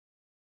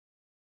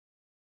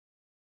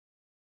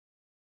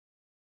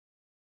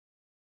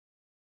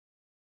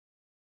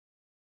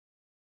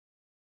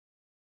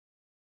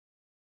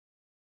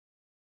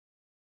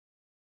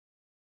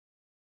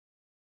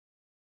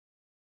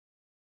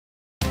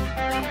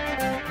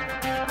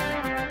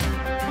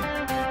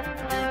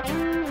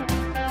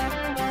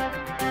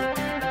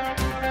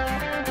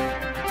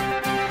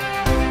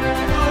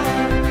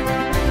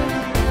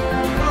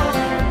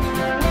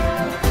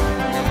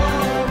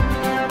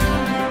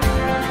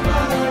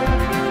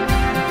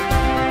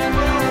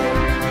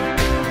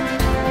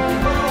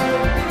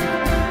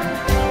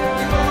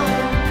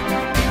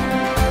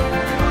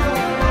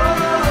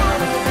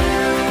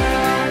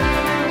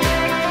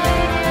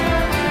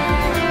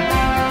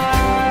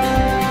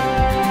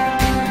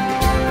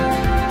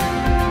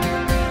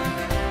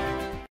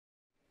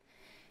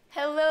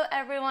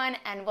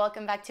and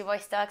welcome back to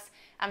Voice Talks.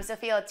 I'm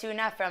Sofia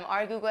Altuna from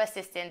our Google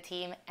Assistant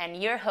team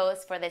and your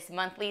host for this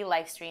monthly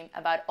live stream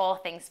about all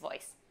things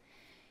voice.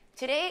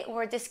 Today,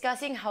 we're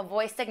discussing how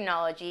voice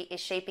technology is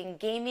shaping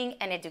gaming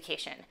and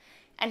education,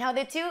 and how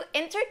the two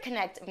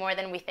interconnect more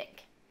than we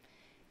think.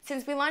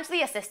 Since we launched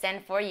the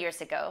Assistant 4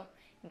 years ago,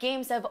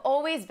 games have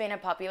always been a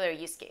popular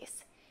use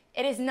case.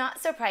 It is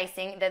not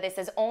surprising that this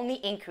has only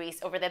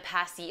increased over the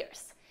past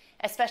years,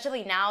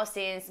 especially now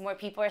since more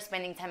people are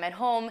spending time at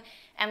home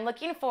and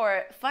looking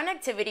for fun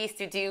activities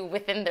to do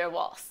within their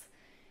walls.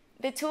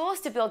 The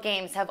tools to build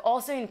games have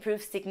also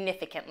improved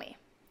significantly.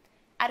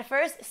 At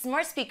first,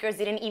 smart speakers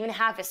didn't even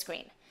have a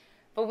screen,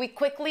 but we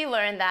quickly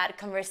learned that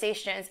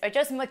conversations are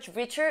just much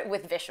richer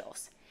with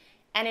visuals.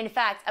 And in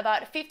fact,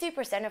 about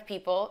 50% of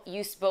people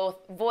use both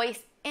voice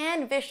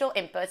and visual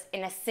inputs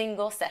in a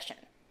single session.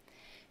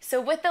 So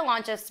with the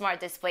launch of smart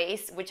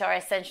displays, which are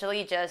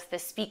essentially just the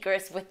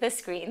speakers with the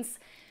screens,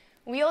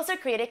 we also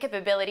created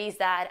capabilities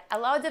that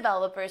allow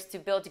developers to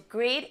build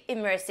great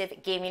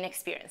immersive gaming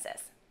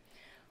experiences.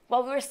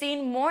 While we're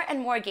seeing more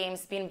and more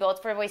games being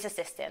built for voice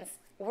assistants,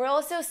 we're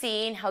also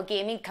seeing how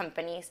gaming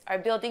companies are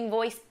building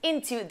voice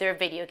into their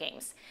video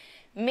games,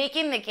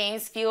 making the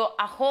games feel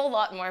a whole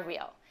lot more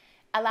real,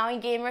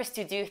 allowing gamers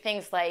to do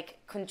things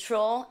like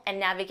control and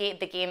navigate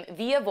the game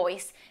via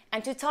voice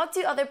and to talk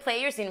to other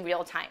players in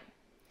real time.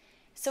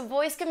 So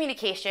voice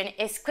communication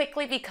is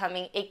quickly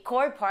becoming a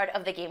core part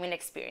of the gaming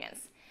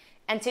experience.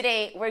 And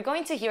today, we're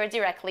going to hear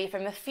directly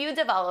from a few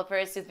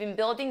developers who've been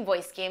building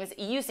voice games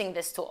using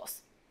these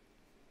tools.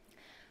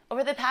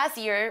 Over the past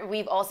year,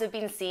 we've also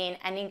been seeing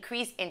an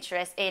increased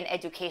interest in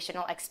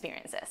educational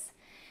experiences.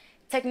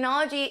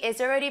 Technology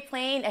is already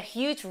playing a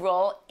huge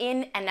role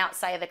in and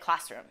outside the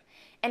classroom,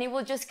 and it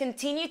will just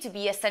continue to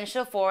be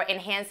essential for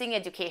enhancing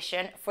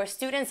education for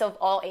students of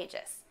all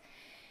ages.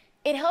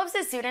 It helps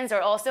that students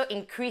are also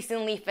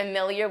increasingly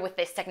familiar with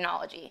this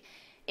technology.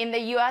 In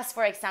the US,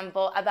 for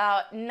example,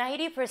 about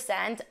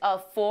 90%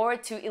 of 4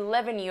 to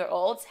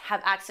 11-year-olds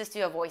have access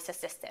to a voice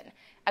assistant,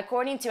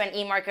 according to an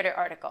eMarketer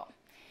article.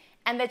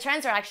 And the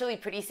trends are actually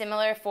pretty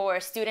similar for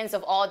students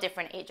of all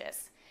different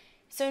ages.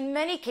 So in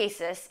many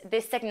cases,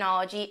 this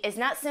technology is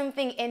not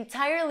something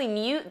entirely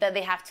new that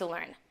they have to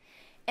learn.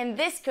 And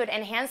this could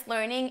enhance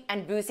learning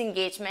and boost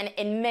engagement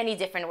in many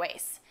different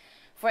ways.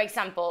 For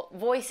example,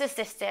 voice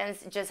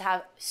assistants just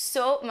have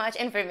so much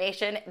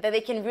information that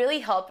they can really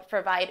help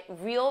provide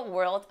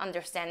real-world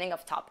understanding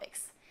of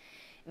topics.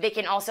 They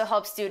can also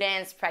help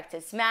students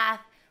practice math,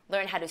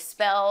 learn how to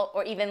spell,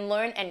 or even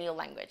learn a new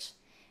language.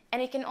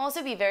 And it can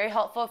also be very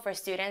helpful for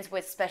students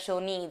with special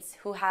needs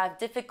who have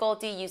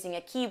difficulty using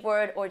a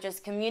keyboard or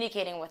just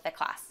communicating with the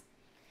class.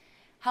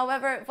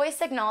 However, voice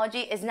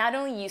technology is not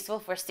only useful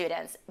for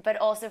students, but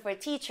also for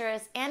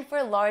teachers and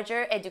for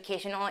larger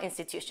educational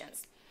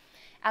institutions.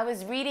 I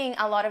was reading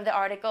a lot of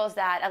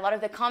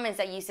the comments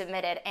that you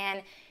submitted,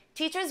 and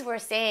teachers were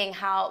saying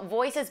how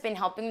voice has been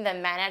helping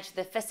them manage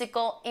the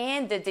physical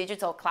and the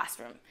digital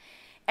classroom.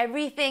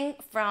 Everything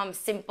from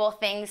simple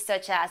things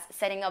such as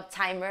setting up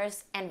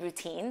timers and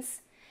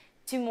routines,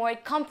 to more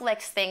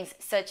complex things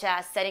such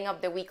as setting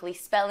up the weekly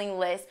spelling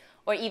list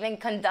or even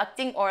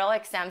conducting oral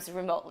exams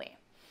remotely.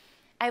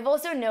 I've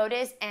also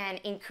noticed an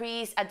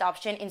increased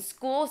adoption in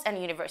schools and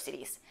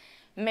universities.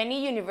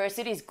 Many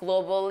universities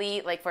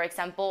globally, like for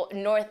example,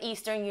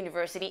 Northeastern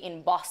University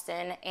in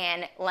Boston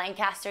and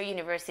Lancaster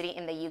University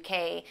in the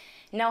UK,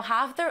 now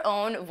have their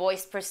own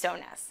voice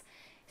personas.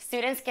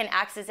 Students can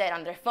access it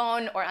on their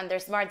phone or on their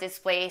smart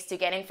displays to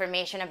get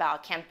information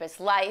about campus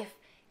life,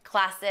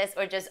 classes,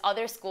 or just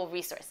other school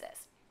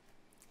resources.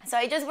 So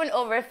I just went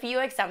over a few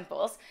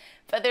examples,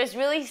 but there's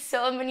really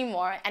so many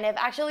more, and I've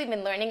actually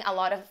been learning a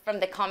lot from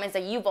the comments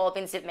that you've all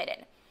been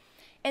submitted.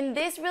 And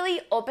this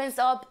really opens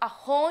up a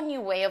whole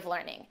new way of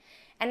learning.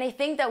 And I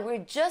think that we're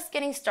just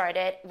getting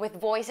started with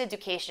voice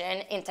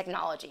education in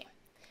technology.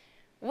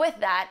 With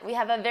that, we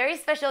have a very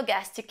special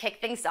guest to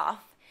kick things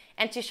off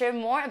and to share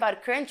more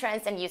about current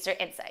trends and user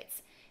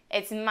insights.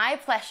 It's my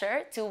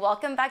pleasure to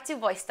welcome back to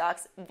Voice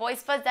Talks,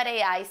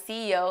 VoiceBuzz.ai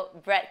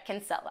CEO, Brett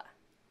Kinsella.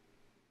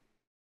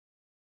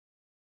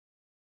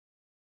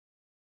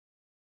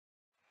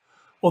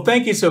 Well,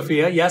 thank you,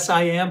 Sophia. Yes,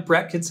 I am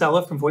Brett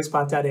Kinsella from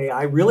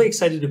VoiceBot.ai. Really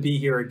excited to be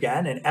here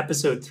again in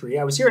episode 3.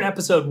 I was here in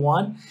episode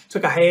 1,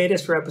 took a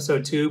hiatus for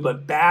episode 2,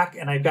 but back,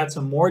 and I've got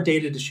some more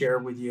data to share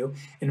with you.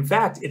 In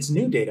fact, it's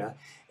new data.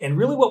 And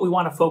really what we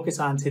want to focus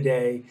on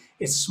today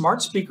is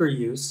smart speaker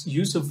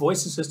use of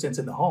voice assistants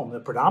in the home,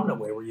 the predominant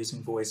way we're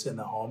using voice in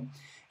the home,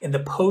 in the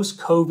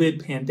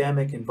post-COVID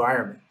pandemic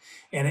environment.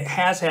 And it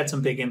has had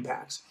some big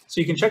impacts.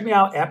 So you can check me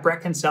out at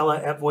Brett Kinsella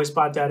at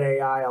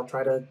VoiceBot.ai. I'll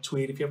try to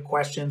tweet if you have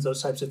questions,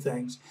 those types of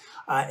things.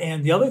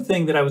 And the other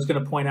thing that I was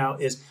going to point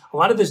out is a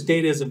lot of this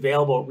data is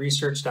available at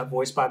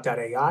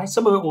research.voicebot.ai.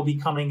 Some of it will be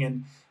coming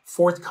in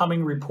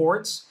forthcoming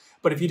reports.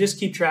 But if you just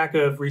keep track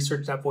of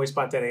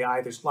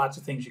research.voicebot.ai, there's lots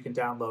of things you can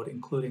download,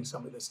 including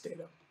some of this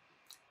data.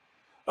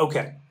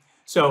 Okay,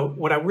 so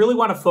what I really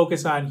want to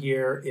focus on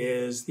here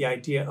is the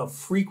idea of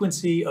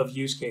frequency of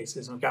use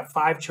cases. And we've got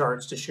 5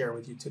 charts to share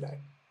with you today.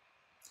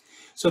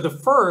 So the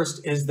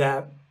first is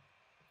that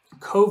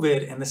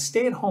COVID and the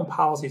stay-at-home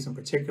policies in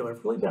particular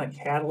have really been a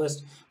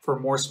catalyst for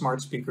more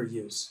smart speaker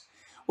use.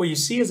 What you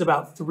see is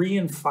about 3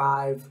 in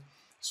 5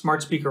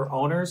 smart speaker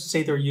owners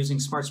say they're using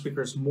smart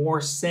speakers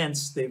more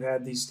since they've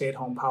had these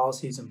stay-at-home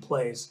policies in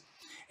place.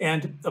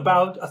 And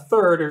about a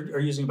third are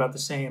using about the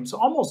same. So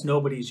almost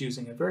nobody's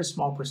using it. A very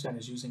small percent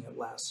is using it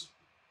less.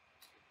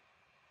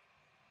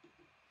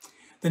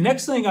 The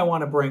next thing I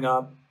want to bring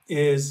up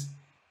is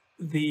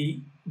the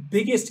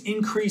biggest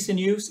increase in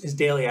use is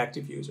daily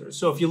active users.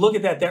 So if you look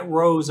at that, that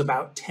rose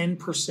about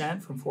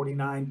 10% from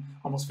 49,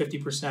 almost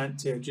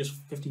 50% to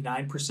just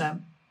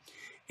 59%.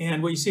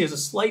 And what you see is a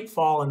slight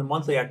fall in the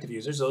monthly active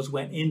users. Those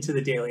went into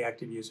the daily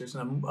active users,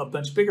 and a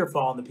much bigger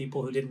fall in the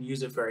people who didn't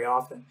use it very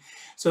often.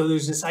 So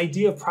there's this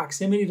idea of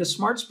proximity to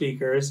smart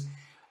speakers.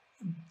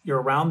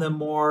 You're around them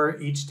more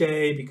each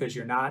day because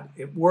you're not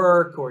at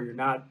work or you're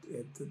not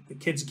at the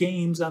kids'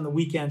 games on the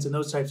weekends and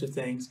those types of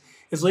things,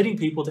 is leading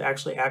people to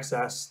actually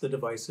access the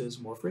devices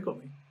more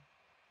frequently.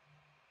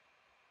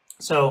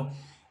 So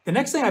the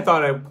next thing I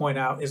thought I would point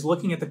out is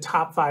looking at the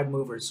top 5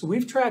 movers. So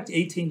we've tracked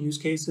 18 use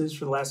cases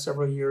for the last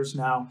several years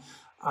now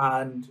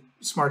on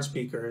smart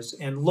speakers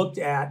and looked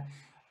at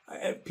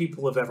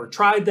people have ever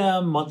tried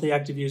them, monthly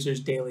active users,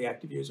 daily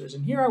active users.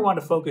 And here I want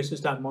to focus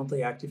just on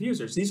monthly active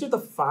users. These are the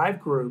 5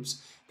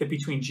 groups that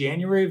between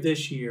January of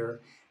this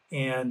year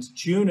and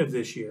June of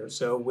this year,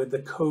 so with the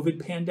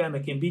COVID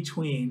pandemic in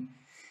between,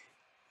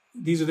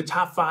 these are the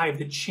top 5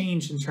 that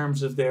changed in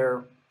terms of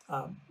their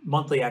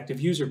monthly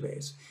active user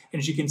base. And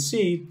as you can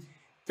see,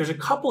 there's a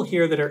couple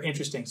here that are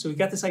interesting. So we've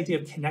got this idea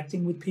of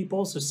connecting with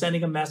people. So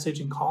sending a message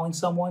and calling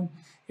someone,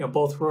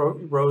 both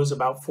rose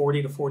about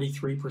 40 to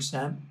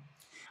 43%.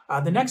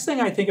 The next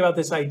thing I think about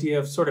this idea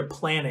of sort of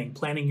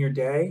planning your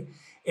day,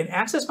 and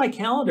Access My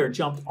Calendar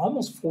jumped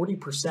almost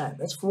 40%.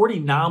 That's 40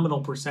 nominal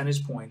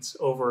percentage points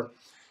over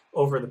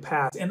the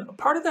past. And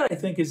part of that I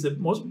think is that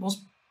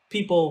most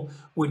people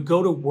would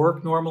go to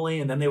work normally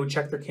and then they would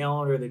check their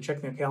calendar. They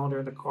check their calendar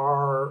in the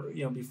car,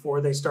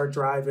 before they start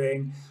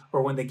driving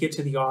or when they get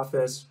to the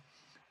office.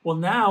 Well,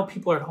 now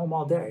people are at home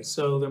all day,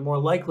 so they're more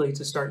likely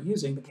to start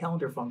using the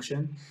calendar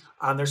function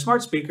on their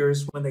smart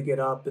speakers when they get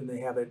up and they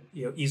have it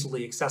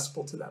easily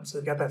accessible to them. So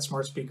they've got that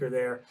smart speaker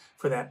there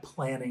for that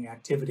planning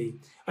activity.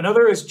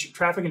 Another is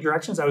traffic and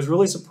directions. I was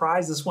really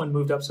surprised this one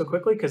moved up so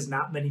quickly because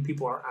not many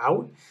people are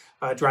out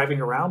driving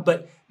around,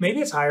 but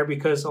maybe it's higher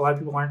because a lot of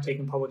people aren't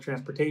taking public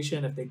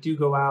transportation. If they do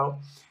go out,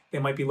 they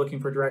might be looking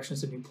for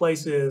directions to new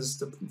places,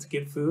 to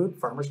get food,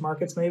 farmers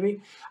markets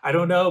maybe. I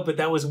don't know, but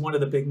that was one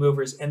of the big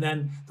movers. And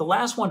then the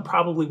last one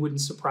probably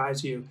wouldn't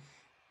surprise you.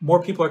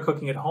 More people are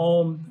cooking at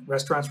home,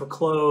 restaurants were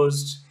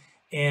closed,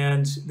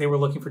 and they were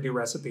looking for new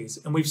recipes.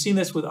 And we've seen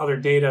this with other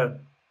data.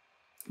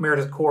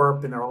 Meredith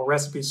Corp and their whole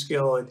recipe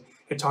skill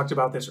had talked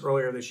about this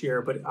earlier this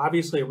year, but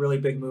obviously a really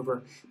big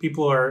mover.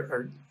 People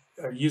are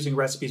using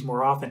recipes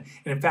more often.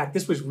 And in fact,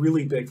 this was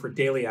really big for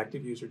daily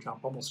active user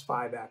jump, almost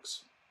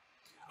 5x.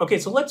 Okay,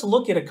 so let's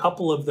look at a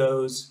couple of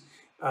those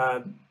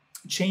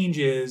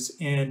changes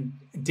in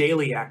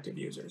daily active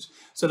users.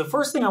 So the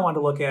first thing I want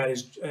to look at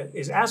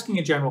is asking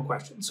a general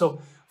question.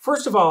 So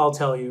first of all, I'll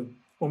tell you,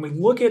 when we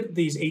look at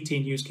these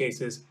 18 use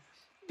cases,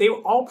 they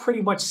all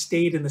pretty much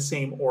stayed in the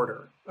same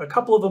order. A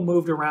couple of them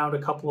moved around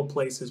a couple of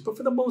places, but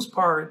for the most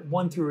part,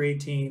 1 through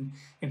 18,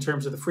 in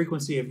terms of the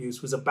frequency of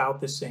use, was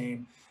about the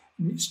same.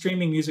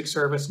 Streaming music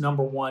service,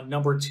 number 1.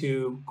 Number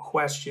 2,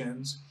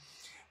 questions.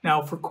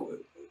 Now, for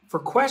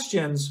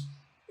questions,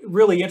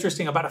 really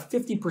interesting, about a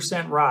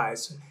 50%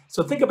 rise.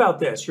 So think about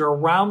this. You're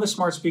around the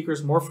smart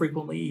speakers more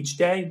frequently each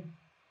day,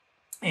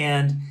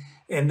 and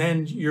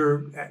then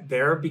you're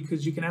there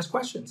because you can ask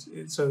questions.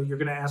 So you're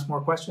going to ask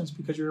more questions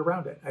because you're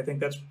around it. I think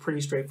that's pretty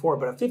straightforward,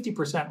 but a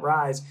 50%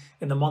 rise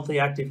in the monthly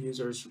active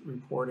users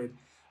reported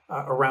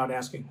around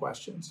asking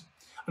questions.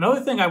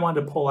 Another thing I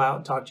wanted to pull out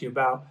and talk to you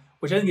about,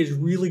 which I think is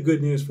really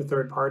good news for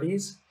third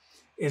parties,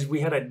 is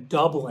we had a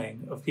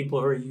doubling of people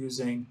who are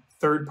using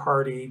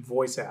third-party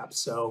voice apps.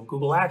 So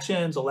Google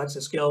Actions,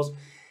 Alexa Skills,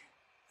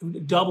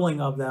 doubling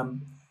of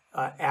them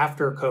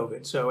after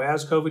COVID. So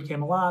as COVID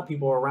came along,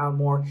 people were around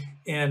more.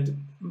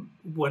 And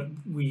what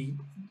we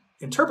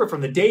interpret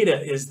from the data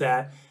is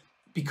that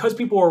because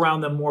people were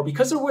around them more,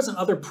 because there wasn't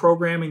other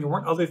programming, there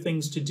weren't other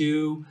things to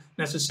do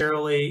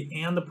necessarily,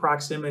 and the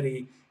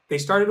proximity, they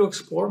started to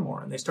explore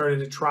more and they started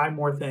to try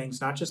more things,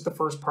 not just the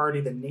first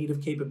party, the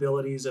native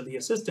capabilities of the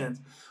assistant,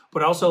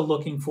 but also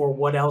looking for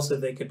what else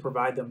that they could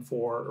provide them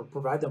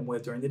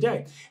with during the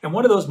day. And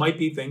one of those might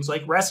be things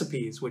like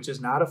recipes, which is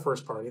not a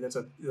first party.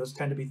 Those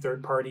tend to be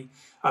third party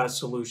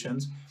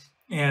solutions,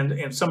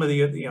 and some of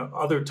the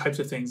other types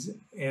of things.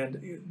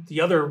 And the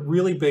other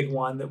really big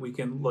one that we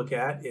can look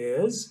at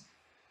is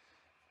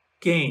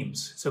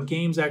games. So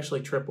games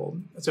actually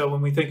tripled. So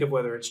when we think of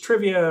whether it's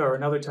trivia or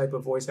another type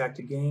of voice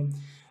acted game,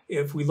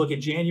 if we look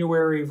at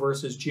January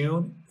versus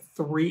June,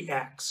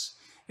 3x.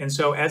 And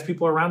so as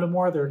people are around them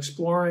more, they're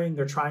exploring,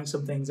 they're trying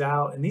some things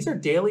out. And these are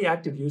daily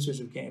active users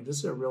of games. This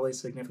is a really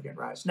significant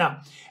rise.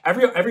 Now,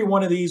 every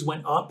one of these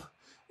went up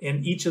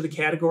in each of the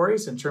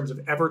categories in terms of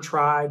ever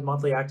tried,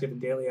 monthly active,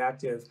 and daily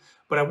active.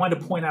 But I wanted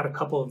to point out a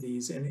couple of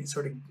these and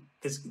sort of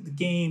the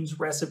games,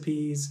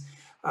 recipes,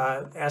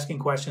 asking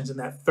questions, and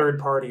that third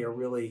party are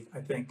really, I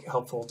think,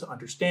 helpful to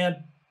understand.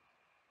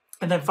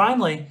 And then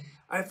finally,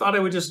 I thought I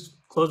would just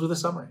close with a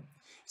summary.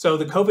 So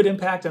the COVID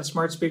impact on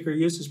smart speaker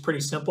use is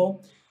pretty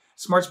simple.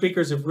 Smart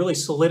speakers have really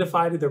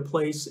solidified their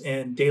place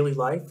in daily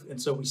life,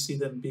 and so we see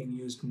them being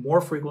used more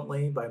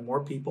frequently by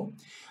more people.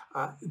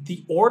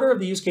 The order of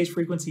the use case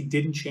frequency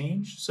didn't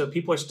change, so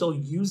people are still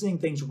using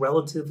things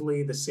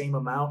relatively the same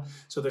amount.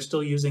 So they're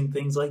still using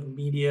things like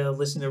media,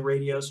 listening to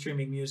radio,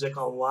 streaming music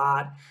a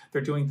lot.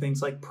 They're doing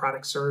things like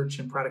product search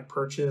and product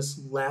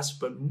purchase less,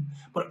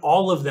 but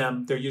all of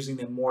them, they're using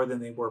them more than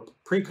they were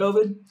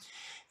pre-COVID.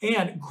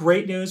 And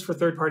great news for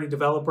third-party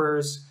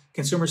developers.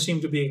 Consumers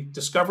seem to be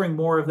discovering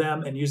more of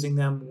them and using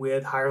them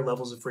with higher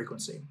levels of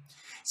frequency.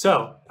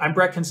 So I'm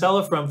Brett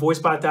Kinsella from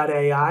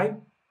VoiceBot.ai.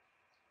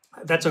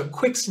 That's a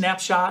quick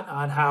snapshot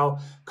on how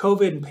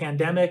COVID and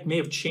pandemic may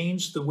have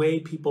changed the way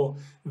people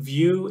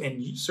view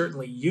and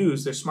certainly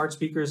use their smart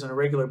speakers on a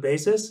regular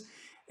basis.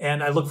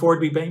 And I look forward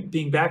to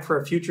being back for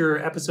a future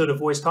episode of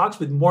Voice Talks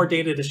with more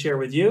data to share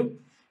with you.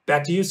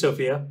 Back to you,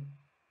 Sofia.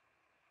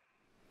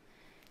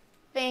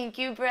 Thank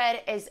you,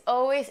 Brett. It's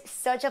always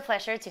such a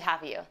pleasure to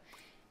have you.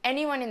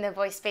 Anyone in the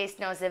voice space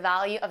knows the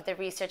value of the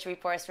research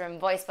reports from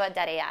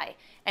VoiceBot.ai,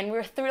 and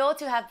we're thrilled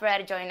to have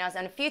Brett join us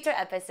on future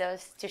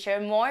episodes to share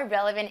more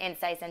relevant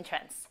insights and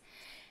trends.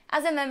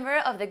 As a member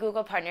of the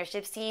Google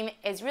Partnerships team,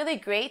 it's really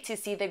great to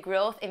see the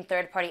growth in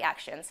third-party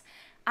actions.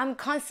 I'm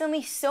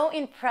constantly so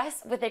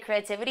impressed with the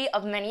creativity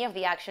of many of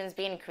the actions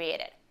being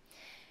created.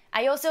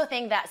 I also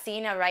think that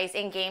seeing a rise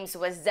in games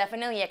was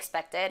definitely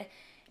expected.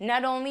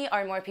 Not only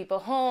are more people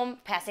home,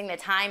 passing the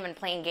time and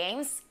playing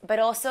games, but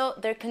also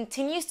there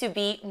continues to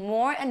be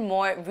more and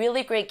more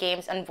really great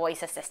games on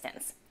voice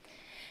assistants.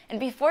 And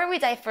before we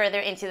dive further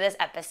into this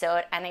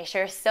episode and I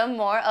share some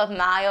more of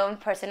my own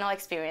personal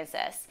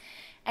experiences,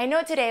 I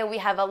know today we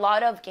have a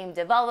lot of game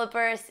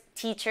developers,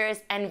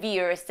 teachers, and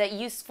viewers that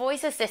use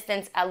voice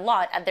assistants a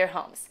lot at their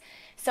homes.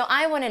 So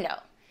I want to know,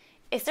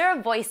 is there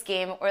a voice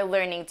game or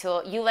learning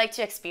tool you like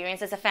to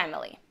experience as a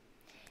family?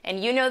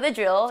 And you know the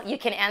drill. You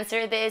can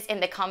answer this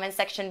in the comment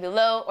section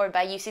below or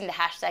by using the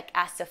hashtag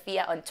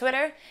AskSofia on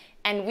Twitter,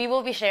 and we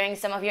will be sharing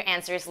some of your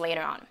answers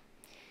later on.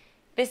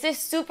 This is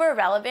super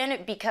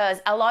relevant because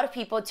a lot of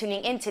people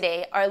tuning in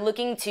today are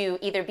looking to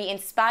either be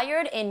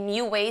inspired in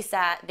new ways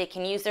that they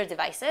can use their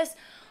devices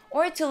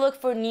or to look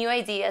for new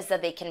ideas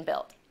that they can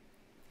build.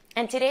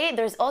 And today,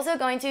 there's also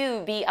going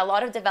to be a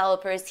lot of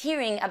developers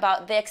hearing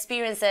about the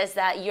experiences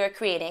that you're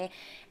creating,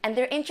 and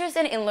they're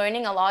interested in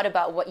learning a lot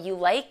about what you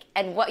like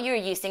and what you're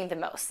using the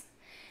most.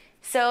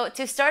 So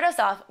to start us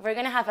off, we're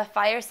going to have a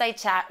fireside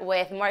chat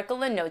with Marco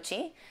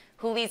Lenoci,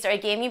 who leads our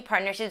gaming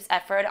partnerships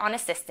effort on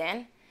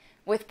Assistant,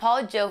 with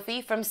Paul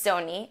Joffe from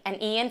Sony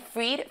and Ian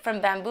Freed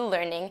from Bamboo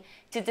Learning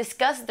to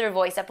discuss their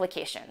voice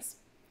applications.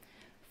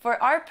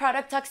 For our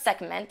Product Talk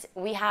segment,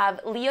 we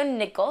have Leon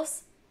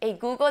Nichols, a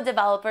Google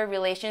Developer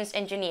Relations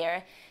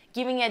Engineer,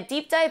 giving a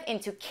deep dive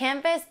into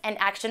Canvas and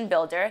Action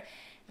Builder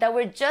that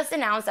were just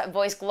announced at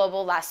Voice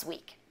Global last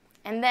week.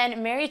 And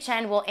then Mary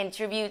Chen will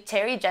interview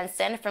Terry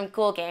Jensen from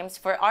Cool Games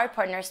for our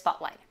Partner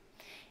Spotlight.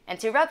 And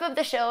to wrap up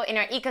the show in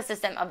our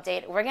ecosystem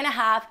update, we're going to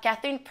have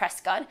Catherine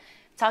Prescott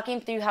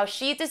talking through how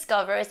she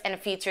discovers and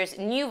features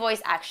new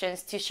voice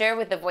actions to share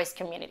with the voice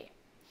community.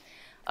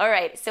 All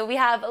right, so we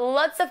have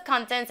lots of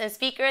content and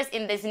speakers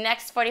in this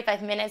next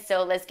 45 minutes,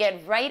 so let's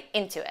get right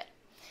into it.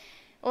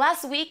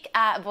 Last week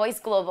at Voice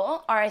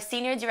Global, our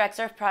Senior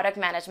Director of Product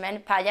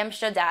Management, Payam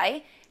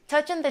Shodai,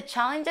 touched on the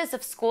challenges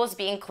of schools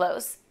being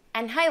closed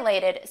and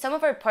highlighted some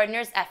of our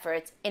partners'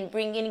 efforts in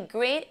bringing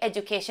great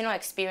educational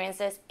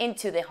experiences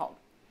into the home.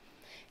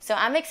 So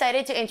I'm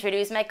excited to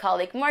introduce my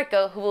colleague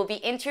Marco, who will be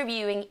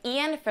interviewing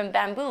Ian from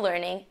Bamboo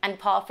Learning and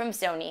Paul from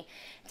Sony,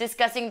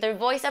 discussing their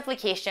voice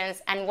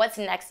applications and what's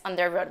next on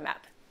their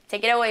roadmap.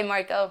 Take it away,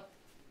 Marco.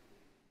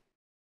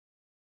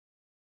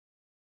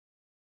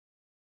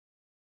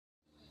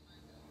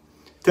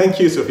 Thank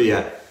you,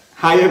 Sofia.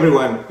 Hi,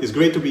 everyone. It's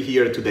great to be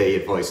here today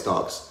at Voice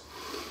Talks.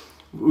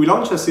 We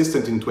launched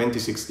Assistant in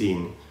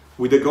 2016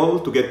 with the goal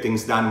to get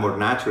things done more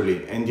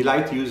naturally and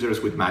delight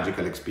users with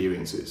magical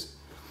experiences.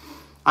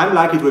 I'm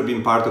lucky to have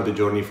been part of the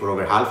journey for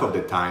over half of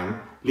the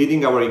time,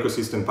 leading our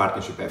ecosystem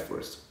partnership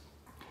efforts.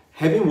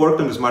 Having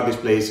worked on the smart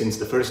display since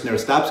the first Nerd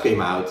Stabs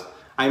came out,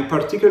 I'm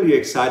particularly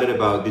excited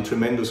about the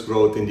tremendous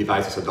growth in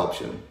devices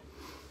adoption.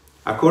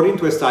 According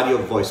to a study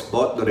of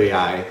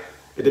VoiceBot.ai,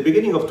 at the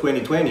beginning of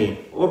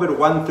 2020, over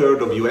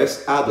 1/3 of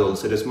US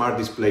adults had a smart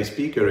display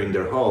speaker in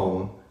their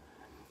home,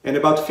 and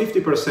about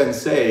 50%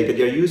 say that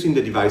they are using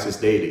the devices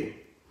daily.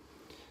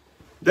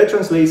 That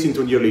translates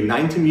into nearly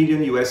 90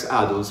 million US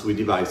adults with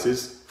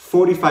devices,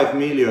 45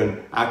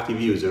 million active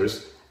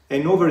users,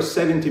 and over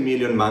 70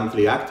 million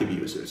monthly active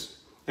users.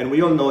 And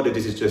we all know that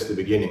this is just the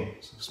beginning.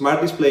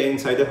 Smart display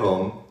inside the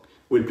home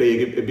will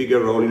play a bigger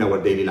role in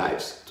our daily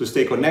lives to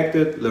stay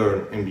connected,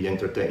 learn, and be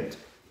entertained.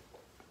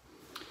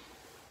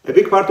 A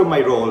big part of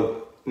my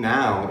role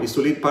now is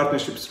to lead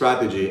partnership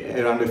strategy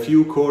around a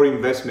few core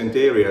investment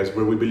areas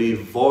where we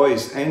believe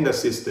voice and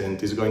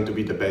assistant is going to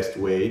be the best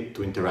way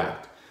to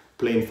interact.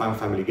 Playing fun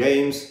family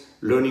games,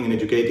 learning and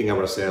educating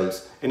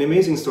ourselves, and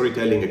amazing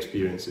storytelling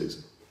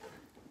experiences.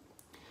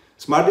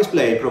 Smart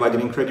Display provides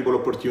an incredible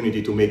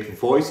opportunity to make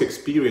voice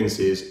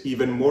experiences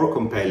even more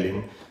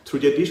compelling through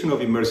the addition of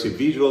immersive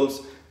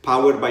visuals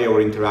powered by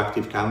our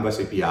interactive Canvas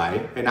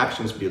API and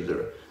Actions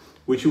Builder,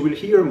 which you will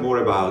hear more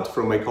about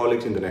from my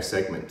colleagues in the next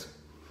segment.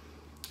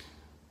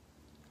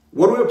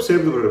 What we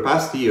observed over the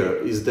past year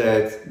is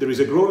that there is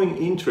a growing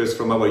interest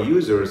from our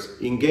users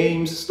in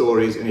games,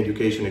 stories, and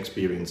education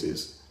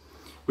experiences.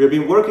 We have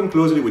been working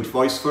closely with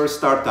voice-first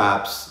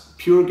startups,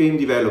 pure game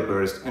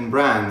developers, and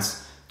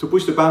brands to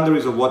push the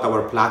boundaries of what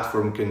our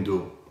platform can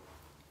do.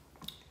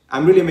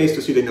 I'm really amazed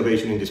to see the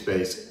innovation in this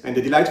space and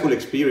the delightful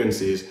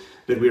experiences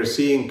that we are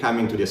seeing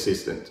coming to the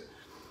Assistant.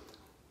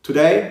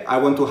 Today, I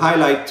want to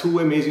highlight two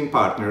amazing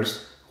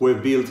partners who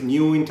have built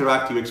new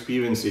interactive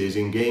experiences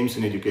in games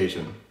and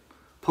education.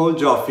 Paul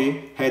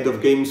Joffe, Head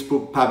of Games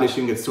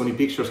Publishing at Sony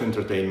Pictures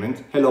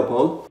Entertainment. Hello,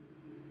 Paul.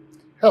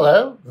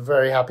 Hello,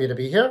 very happy to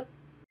be here.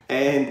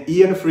 And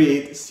Ian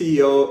Fried,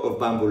 CEO of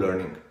Bamboo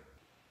Learning.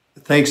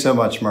 Thanks so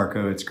much,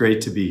 Marco. It's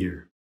great to be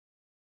here.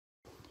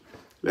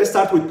 Let's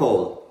start with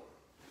Paul.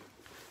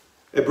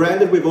 A brand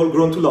that we've all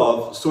grown to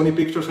love, Sony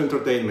Pictures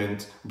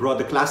Entertainment brought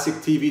the classic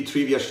TV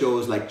trivia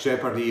shows like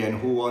Jeopardy and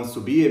Who Wants to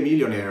Be a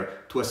Millionaire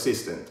to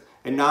Assistant,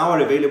 and now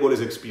are available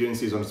as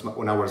experiences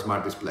on our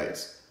smart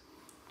displays.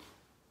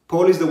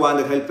 Paul is the one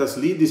that helped us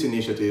lead these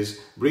initiatives,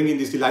 bringing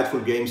these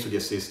delightful games to the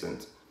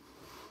Assistant.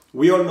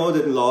 We all know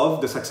and love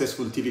the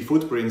successful TV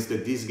footprints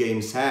that these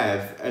games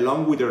have,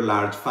 along with their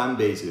large fan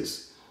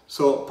bases.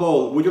 So,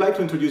 Paul, would you like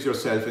to introduce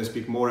yourself and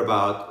speak more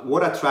about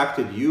what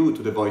attracted you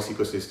to the voice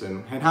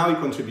ecosystem and how it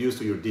contributes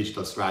to your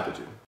digital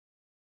strategy?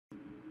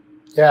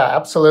 Yeah,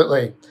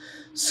 absolutely.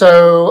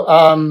 So,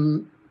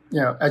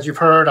 as you've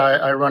heard,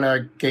 I run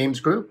a games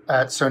group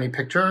at Sony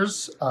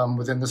Pictures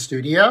within the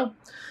studio.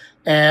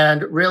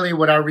 And really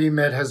what our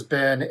remit has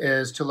been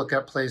is to look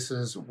at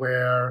places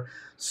where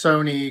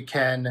Sony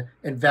can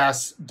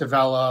invest,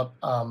 develop,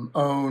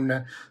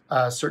 own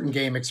certain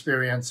game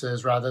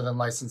experiences rather than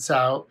license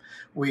out.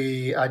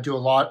 We do a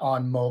lot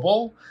on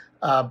mobile,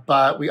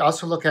 but we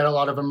also look at a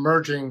lot of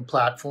emerging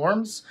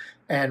platforms,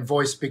 and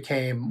voice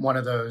became one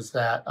of those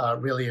that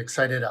really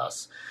excited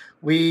us.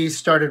 We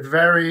started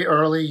very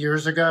early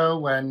years ago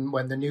when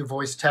the new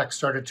voice tech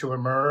started to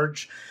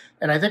emerge.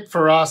 And I think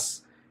for us,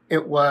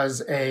 it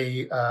was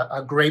a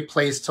great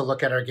place to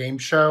look at our game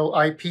show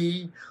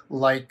IP,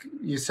 like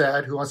you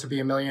said, Who Wants to Be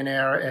a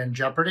Millionaire and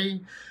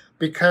Jeopardy,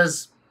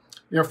 because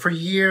for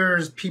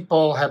years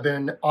people have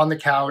been on the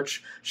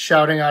couch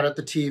shouting out at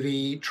the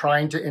TV,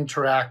 trying to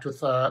interact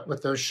with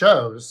those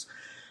shows.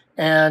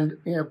 And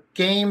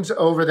games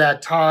over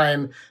that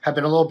time have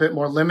been a little bit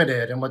more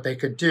limited in what they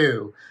could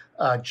do.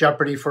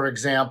 Jeopardy, for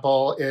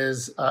example,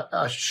 is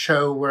a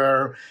show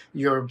where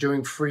you're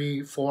doing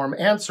free form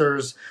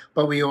answers,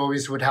 but we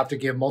always would have to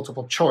give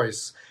multiple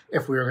choice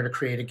if we were going to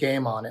create a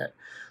game on it.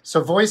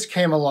 So voice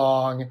came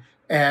along,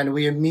 and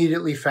we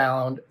immediately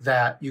found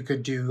that you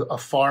could do a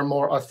far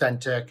more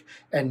authentic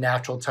and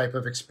natural type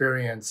of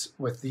experience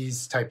with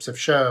these types of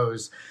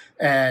shows.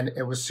 And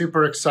it was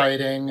super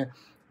exciting.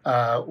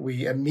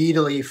 We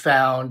immediately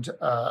found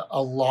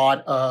a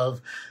lot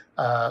of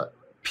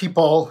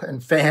people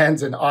and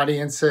fans and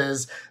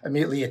audiences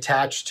immediately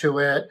attached to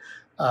it.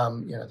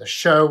 The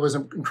show was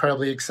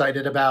incredibly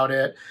excited about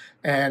it.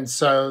 And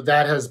so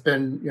that has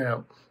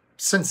been,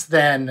 since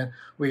then,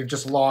 we've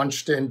just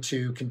launched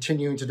into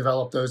continuing to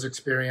develop those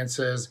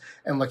experiences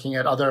and looking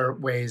at other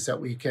ways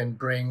that we can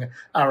bring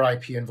our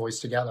IP and voice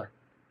together.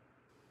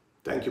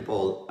 Thank you,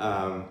 Paul.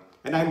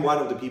 And I'm one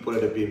of the people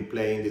that have been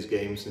playing this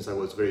game since I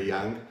was very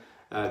young.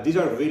 These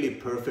are really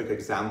perfect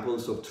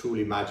examples of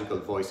truly magical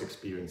voice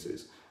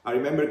experiences. I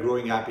remember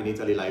growing up in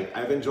Italy,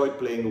 I've enjoyed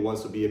playing Who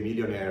Wants to Be a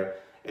Millionaire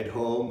at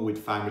home with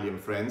family and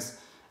friends.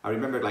 I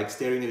remember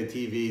staring at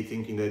the TV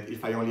thinking that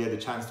if I only had a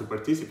chance to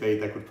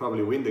participate, I could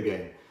probably win the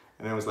game.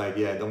 And I was like,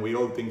 yeah, don't we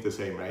all think the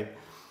same, right?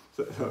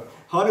 So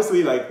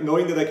honestly,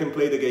 knowing that I can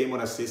play the game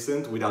on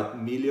Assistant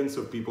without millions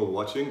of people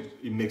watching,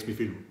 it makes me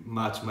feel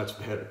much, much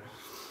better.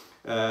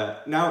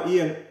 Now,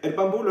 Ian, at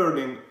Bamboo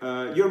Learning,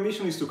 your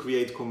mission is to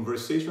create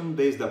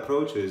conversation-based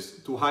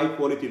approaches to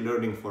high-quality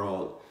learning for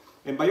all.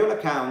 And by all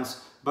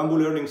accounts, Bamboo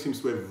Learning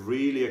seems to have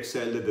really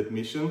excelled at that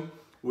mission,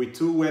 with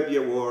 2 Webby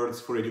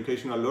Awards for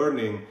educational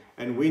learning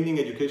and winning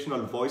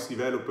Educational Voice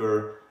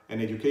Developer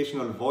and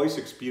Educational Voice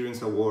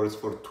Experience Awards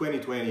for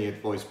 2020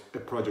 at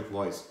Project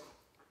Voice.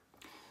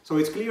 So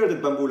it's clear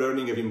that Bamboo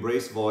Learning have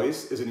embraced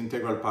voice as an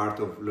integral part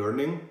of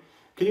learning.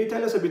 Can you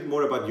tell us a bit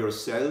more about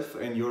yourself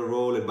and your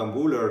role at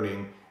Bamboo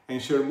Learning, and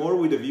share more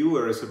with the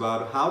viewers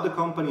about how the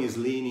company is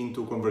leaning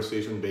into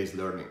conversation-based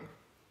learning?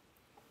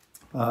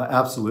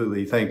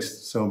 Absolutely.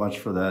 Thanks so much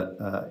for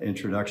that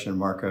introduction,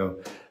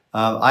 Marco.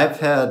 I've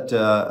had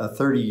a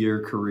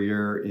 30-year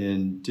career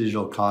in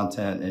digital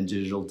content and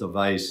digital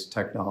device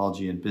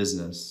technology and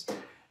business.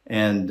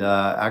 and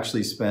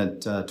actually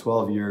spent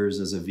 12 years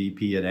as a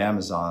VP at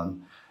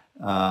Amazon,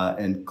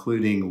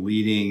 including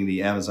leading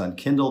the Amazon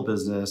Kindle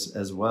business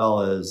as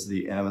well as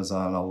the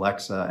Amazon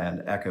Alexa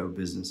and Echo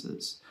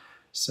businesses.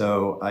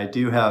 So I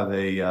do have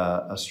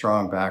a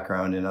strong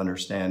background in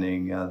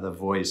understanding the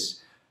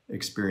voice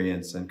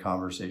experience and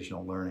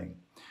conversational learning.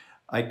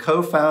 I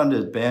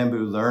co-founded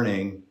Bamboo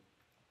Learning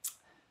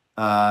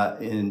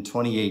in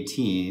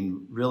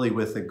 2018, really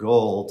with the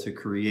goal to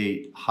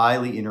create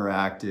highly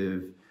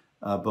interactive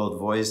both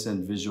voice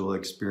and visual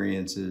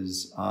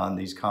experiences on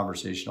these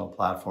conversational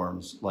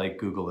platforms like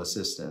Google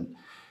Assistant.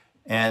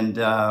 And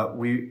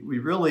we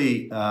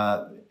really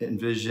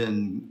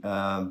envision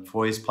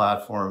voice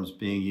platforms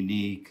being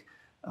unique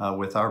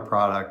with our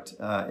product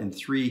in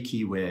three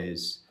key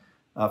ways.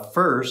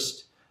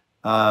 First,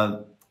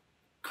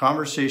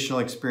 conversational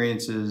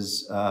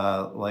experiences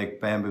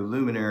like Bamboo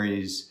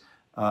Luminaries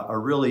are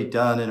really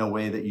done in a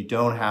way that you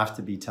don't have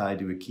to be tied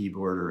to a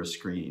keyboard or a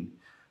screen.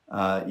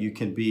 You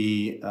can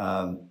be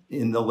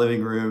in the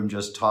living room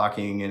just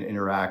talking and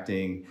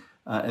interacting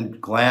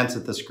and glance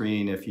at the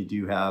screen if you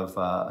do have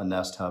a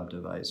Nest Hub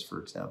device,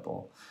 for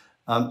example.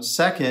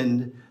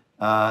 Second,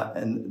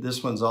 and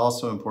this one's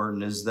also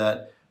important, is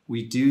that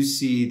we do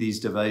see these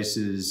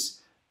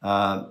devices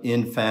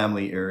in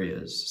family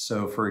areas.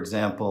 So for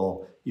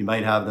example, you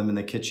might have them in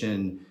the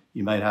kitchen,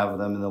 you might have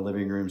them in the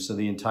living room, so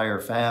the entire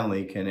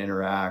family can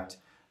interact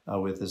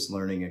with this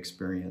learning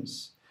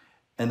experience.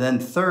 And then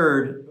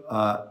third,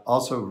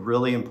 also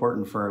really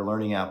important for our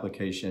learning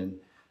application,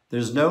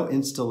 there's no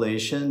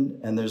installation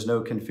and there's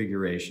no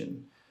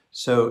configuration.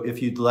 So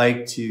if you'd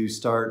like to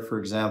start, for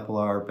example,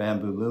 our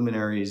Bamboo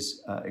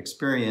Luminaries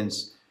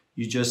experience,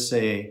 you just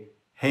say,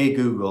 "Hey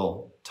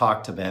Google,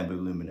 talk to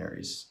Bamboo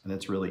Luminaries," and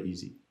it's really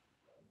easy.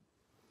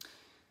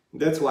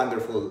 That's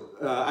wonderful.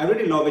 I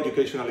really love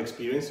educational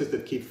experiences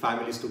that keep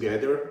families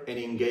together and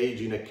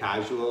engage in a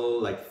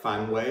casual,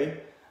 fun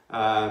way.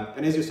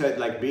 And as you said,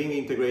 being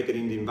integrated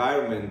in the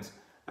environment,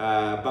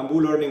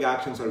 Bamboo learning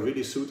actions are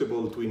really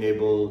suitable to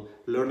enable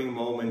learning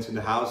moments in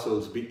the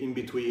households in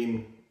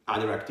between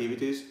other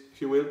activities,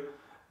 if you will.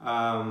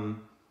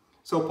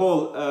 So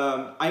Paul,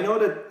 I know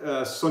that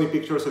Sony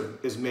Pictures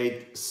has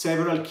made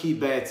several key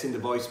bets in the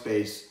voice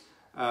space.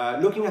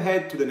 Looking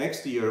ahead to the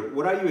next year,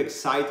 what are you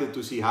excited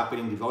to see happen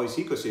in the voice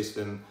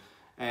ecosystem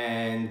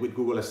and with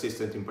Google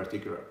Assistant in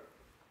particular?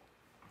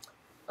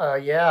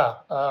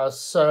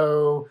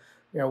 So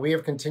we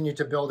have continued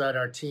to build out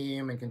our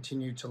team and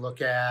continue to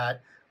look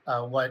at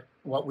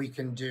what we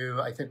can do.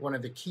 I think one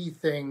of the key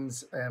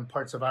things and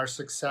parts of our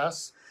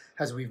success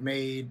has we've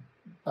made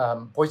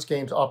voice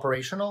games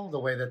operational the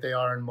way that they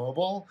are in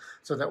mobile,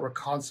 so that we're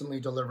constantly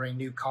delivering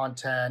new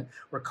content,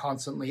 we're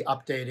constantly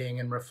updating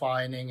and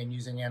refining and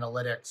using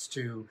analytics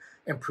to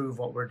improve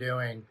what we're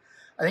doing.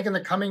 I think in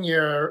the coming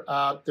year,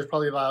 there's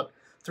probably about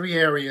 3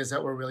 areas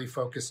that we're really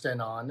focused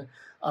in on.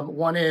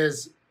 One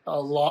is a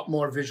lot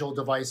more visual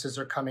devices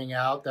are coming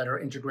out that are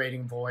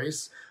integrating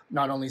voice,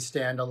 not only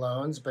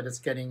standalones, but it's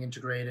getting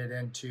integrated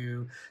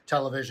into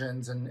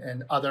televisions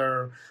and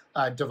other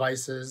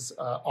devices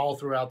all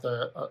throughout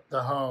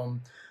the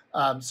home.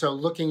 So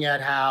looking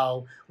at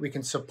how we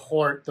can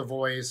support the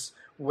voice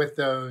with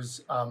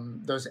those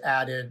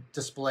added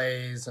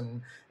displays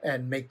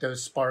and make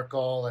those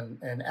sparkle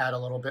and add a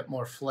little bit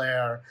more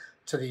flair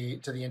to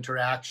the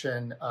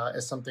interaction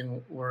is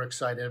something we're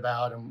excited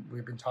about, and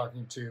we've been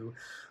talking to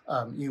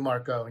you,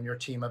 Marco, and your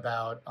team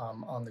about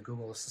on the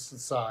Google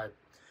Assistant side.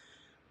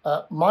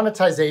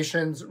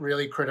 Monetization's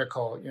really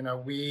critical.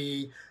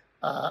 We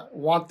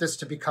want this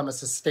to become a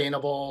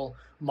sustainable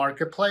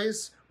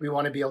marketplace. We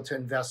want to be able to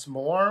invest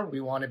more. We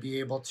want to be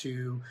able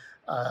to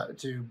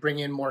bring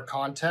in more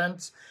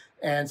content,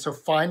 and so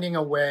finding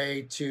a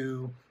way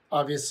to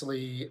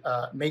obviously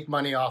make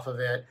money off of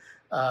it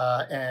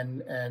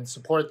and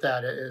support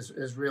that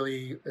is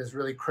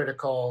really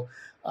critical.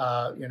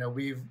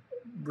 We've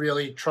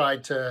really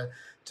tried to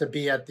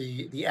be at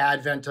the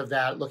advent of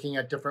that, looking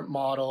at different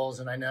models,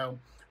 and I know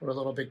we're a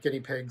little bit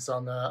guinea pigs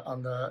on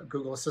the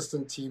Google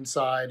Assistant team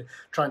side,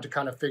 trying to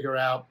kind of figure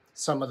out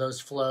some of those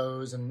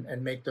flows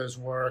and make those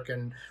work,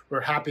 and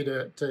we're happy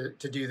to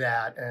do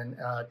that and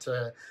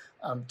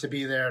to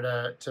be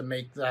there to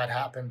make that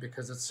happen,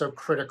 because it's so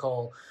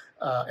critical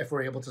if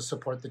we're able to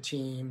support the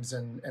teams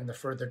and the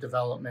further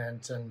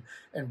development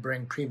and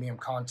bring premium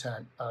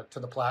content to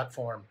the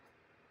platform.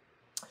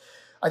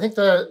 I think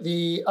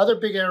the other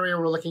big area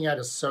we're looking at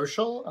is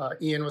social.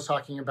 Ian was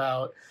talking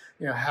about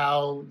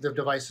how the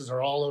devices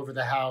are all over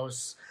the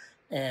house,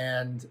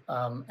 and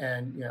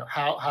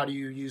how do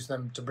you use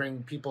them to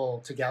bring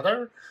people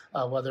together,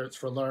 whether it's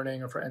for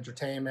learning or for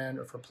entertainment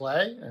or for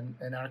play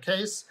in our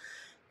case.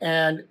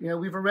 And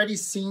we've already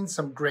seen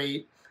some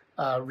great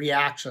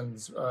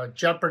reactions.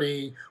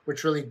 Jeopardy,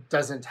 which really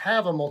doesn't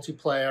have a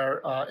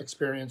multiplayer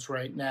experience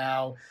right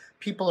now,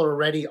 people are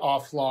already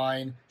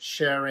offline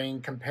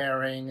sharing,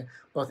 comparing,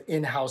 both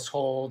in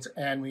households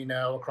and we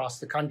know across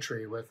the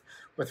country with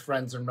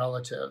friends and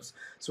relatives.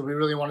 So we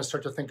really want to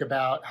start to think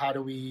about how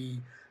do we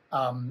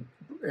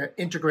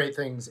integrate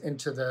things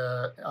into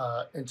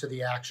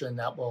the action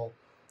that will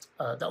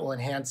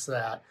enhance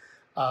that.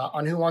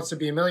 On Who Wants to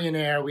Be a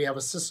Millionaire, we have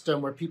a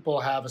system where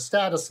people have a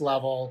status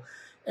level,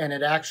 and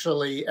it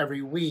actually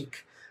every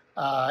week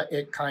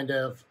it kind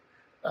of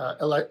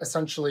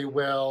essentially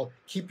will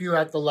keep you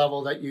at the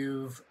level that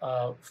you've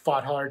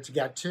fought hard to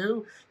get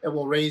to. It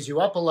will raise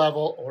you up a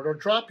level or it'll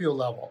drop you a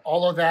level.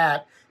 All of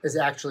that is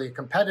actually a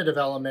competitive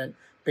element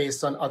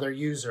based on other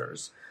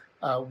users.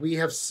 We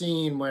have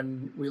seen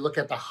when we look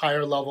at the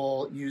higher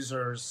level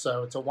users,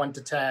 so it's a 1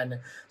 to 10.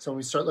 So when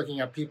we start looking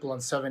at people in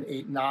 7,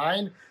 8,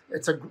 9,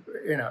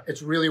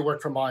 it's really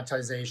worked for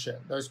monetization.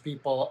 Those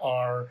people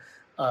are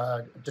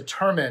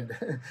determined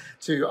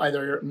to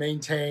either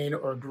maintain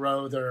or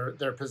grow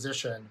their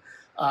position.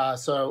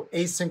 So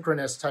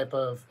asynchronous type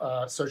of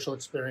social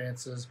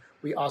experiences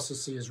we also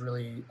see is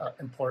really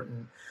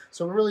important.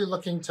 So we're really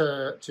looking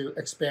to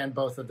expand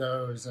both of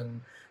those,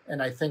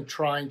 and I think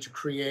trying to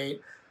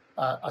create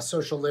a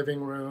social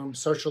living room,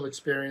 social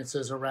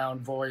experiences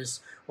around voice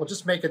will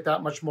just make it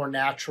that much more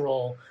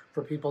natural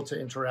for people to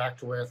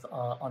interact with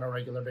on a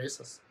regular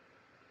basis.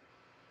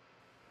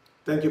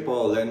 Thank you,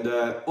 Paul. And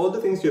all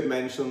the things you've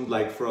mentioned,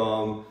 like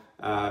from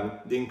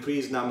the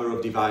increased number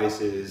of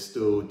devices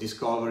to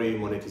discovery,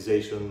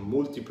 monetization,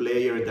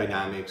 multiplayer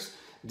dynamics,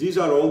 these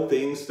are all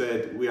things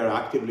that we are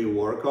actively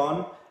work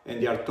on,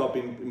 and they are top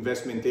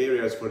investment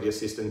areas for the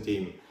assistant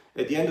team.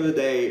 At the end of the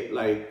day,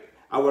 like,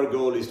 our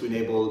goal is to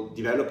enable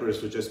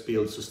developers to just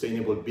build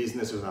sustainable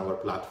businesses on our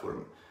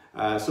platform.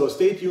 So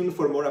stay tuned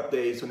for more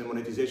updates on the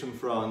monetization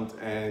front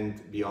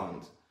and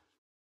beyond.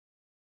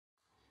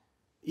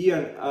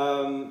 Ian,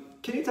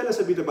 can you tell us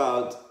a bit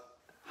about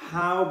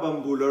how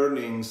Bamboo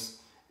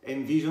Learnings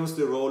envisions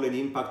the role and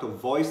impact of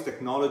voice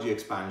technology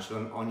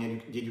expansion on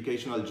the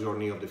educational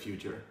journey of the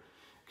future?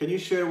 Can you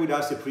share with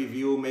us a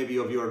preview maybe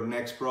of your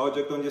next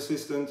project on the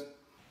assistant?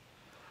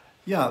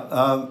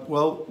 Yeah,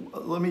 well,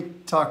 let me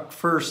talk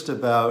first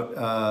about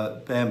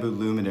Bamboo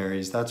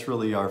Luminaries. That's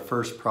really our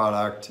first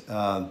product.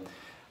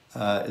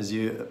 As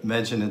you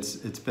mentioned,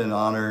 it's been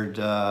honored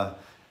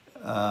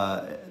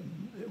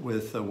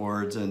with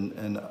awards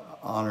and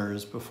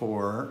honors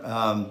before.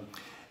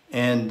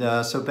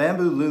 So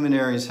Bamboo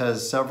Luminaries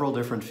has several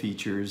different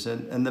features,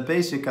 and the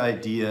basic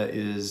idea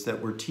is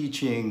that we're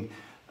teaching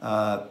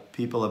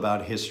people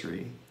about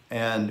history.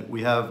 And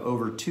we have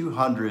over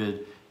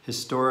 200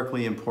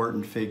 historically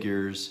important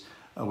figures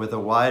with a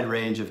wide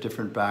range of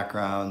different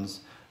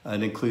backgrounds.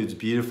 It includes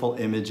beautiful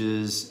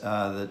images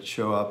that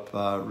show up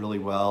really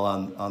well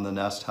on the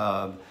Nest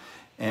Hub.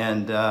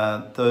 And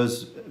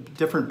those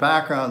different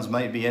backgrounds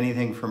might be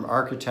anything from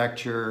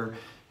architecture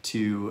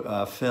to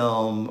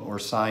film or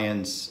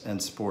science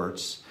and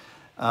sports.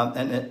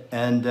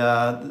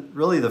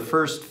 Really the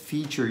first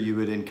feature you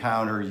would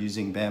encounter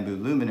using Bamboo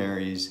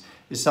Luminaries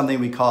is something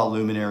we call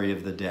Luminary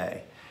of the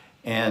Day.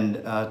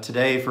 And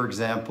today, for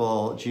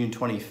example, June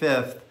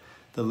 25th,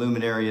 the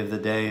Luminary of the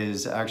Day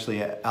is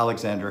actually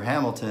Alexander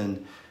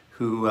Hamilton,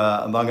 who,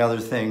 among other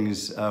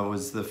things,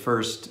 was the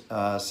first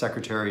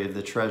Secretary of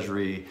the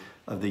Treasury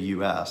of the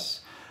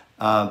US.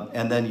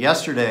 And then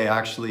yesterday,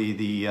 actually,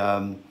 the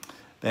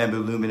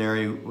Bamboo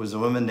Luminary was a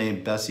woman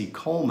named Bessie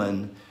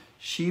Coleman.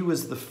 She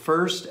was the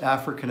first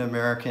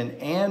African-American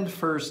and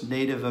first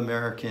Native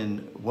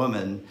American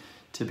woman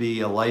to be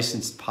a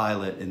licensed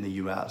pilot in the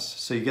US.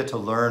 So you get to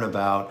learn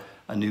about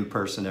a new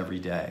person every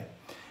day.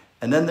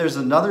 And then there's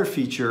another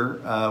feature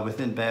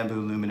within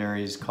Bamboo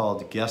Luminaries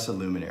called Guess a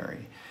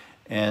Luminary.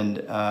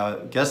 And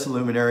Guess a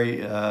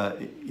Luminary,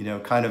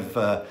 kind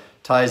of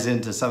ties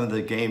into some of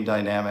the game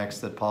dynamics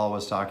that Paul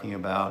was talking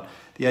about.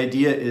 The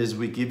idea is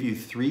we give you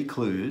 3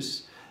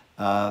 clues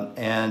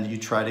and you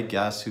try to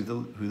guess who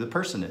the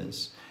person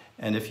is.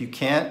 And if you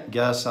can't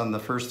guess on the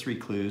first 3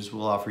 clues,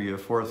 we'll offer you a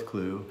 4th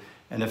clue.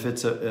 And if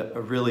it's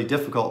a really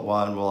difficult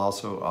one, we'll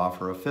also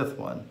offer a 5th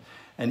one.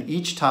 And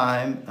each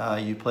time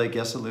you play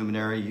Guess a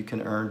Luminary, you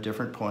can earn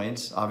different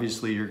points.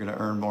 Obviously, you're going to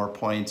earn more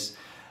points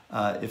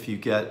if you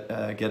get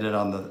it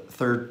on the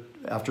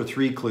after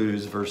 3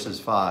 clues versus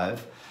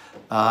 5.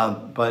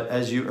 But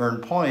as you earn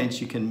points,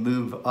 you can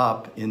move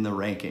up in the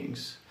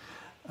rankings.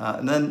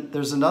 And then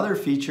there's another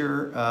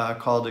feature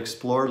called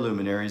Explore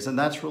Luminaries, and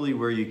that's really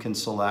where you can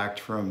select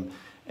from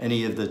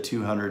any of the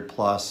 200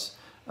 plus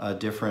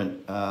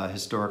different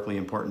historically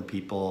important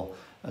people,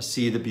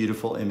 see the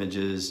beautiful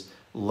images,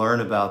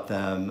 learn about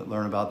them,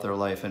 learn about their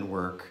life and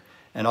work.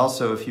 And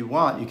also, if you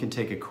want, you can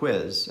take a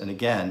quiz. And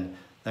again,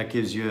 that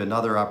gives you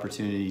another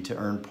opportunity to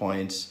earn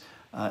points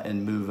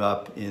and move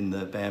up in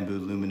the Bamboo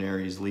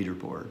Luminaries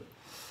leaderboard.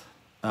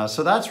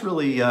 So that's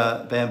really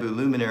Bamboo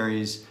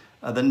Luminaries.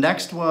 The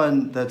next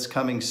one that's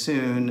coming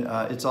soon,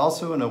 it's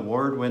also an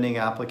award-winning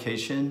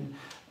application,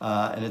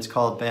 and it's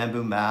called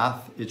Bamboo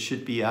Math. It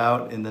should be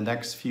out in the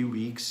next few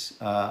weeks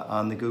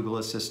on the Google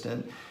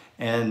Assistant.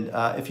 And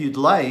if you'd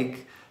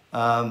like,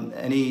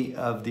 any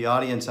of the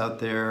audience out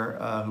there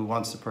who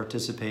wants to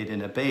participate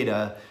in a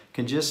beta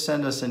can just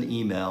send us an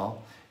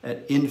email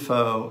at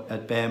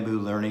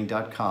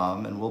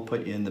info@bamboolearning.com, and we'll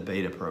put you in the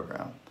beta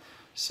program.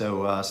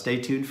 So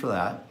stay tuned for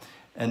that.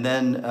 And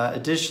then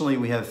additionally,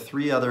 we have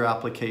 3 other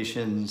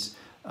applications,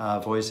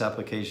 voice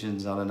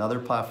applications on another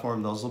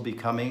platform. Those will be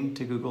coming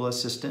to Google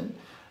Assistant.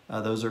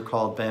 Those are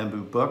called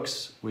Bamboo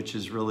Books, which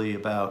is really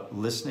about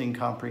listening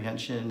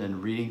comprehension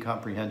and reading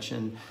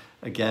comprehension,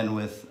 again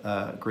with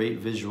great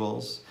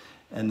visuals.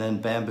 And then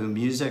Bamboo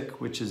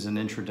Music, which is an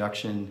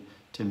introduction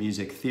to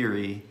music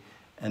theory.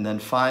 And then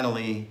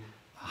finally,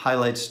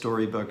 Highlight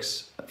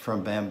Storybooks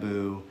from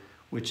Bamboo,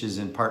 which is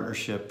in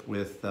partnership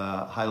with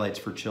Highlights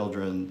for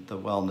Children, the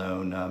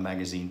well-known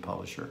magazine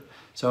publisher.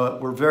 So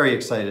we're very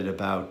excited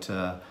about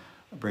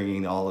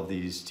bringing all of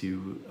these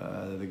to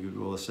the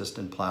Google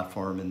Assistant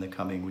platform in the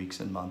coming weeks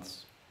and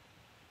months.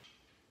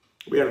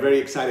 We are very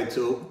excited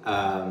too.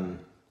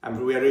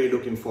 And we are really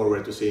looking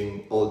forward to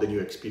seeing all the new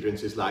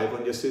experiences live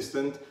on the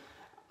Assistant.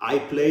 I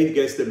played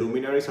Guess the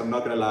Luminaries, I'm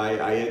not gonna lie,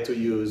 I had to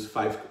use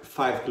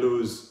five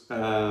clues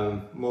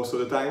most of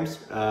the times,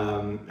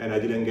 and I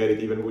didn't get it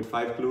even with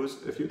 5 clues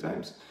a few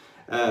times.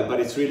 But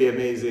it's really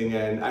amazing,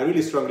 and I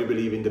really strongly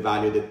believe in the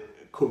value that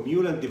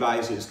communal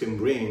devices can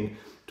bring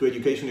to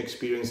education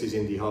experiences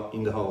in the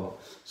home.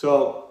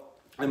 So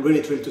I'm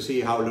really thrilled to see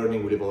how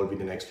learning will evolve in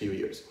the next few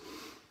years.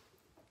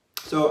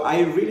 So I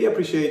really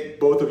appreciate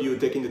both of you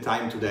taking the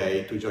time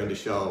today to join the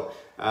show.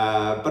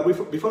 But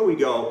before we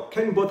go,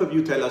 can both of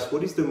you tell us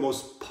what is the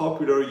most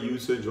popular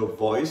usage of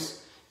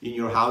voice in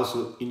your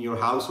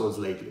households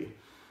lately?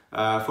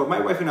 For my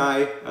wife and I,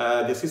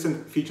 the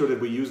assistant feature that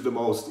we use the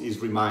most is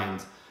Remind.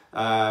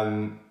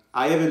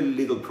 I have a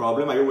little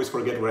problem. I always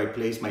forget where I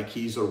place my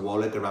keys or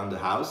wallet around the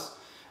house.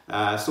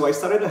 So I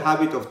started a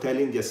habit of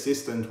telling the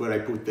assistant where I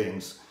put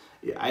things.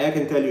 I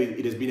can tell you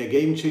it has been a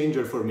game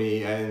changer for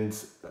me and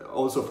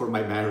also for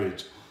my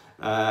marriage.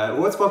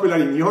 What's popular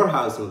in your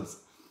households?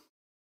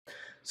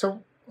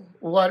 So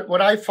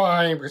what I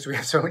find, because we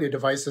have so many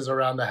devices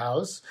around the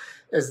house,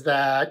 is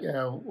that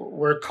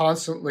we're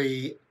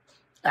constantly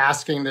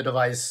asking the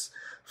device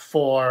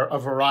for a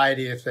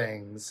variety of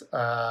things,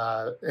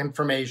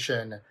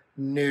 information,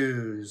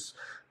 news.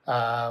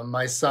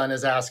 My son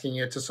is asking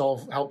it to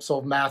help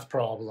solve math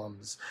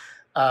problems.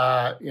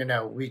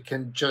 We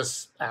can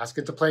just ask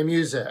it to play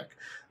music,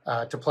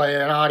 to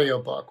play an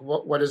audiobook.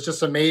 What is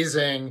just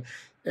amazing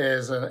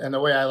is, and the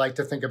way I like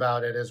to think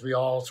about it is we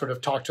all sort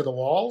of talk to the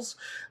walls,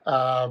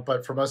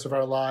 but for most of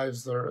our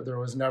lives, there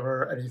was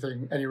never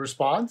any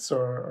response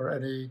or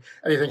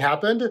anything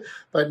happened.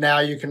 But now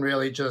you can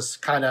really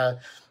just kind of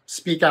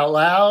speak out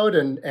loud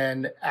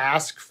and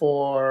ask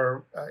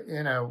for,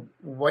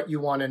 what you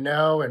want to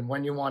know and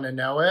when you want to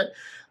know it.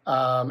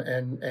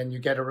 And you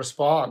get a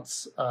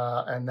response.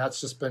 And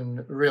that's just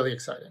been really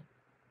exciting.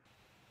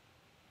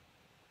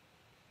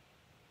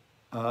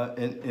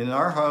 In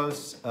our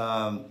house,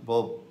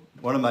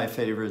 one of my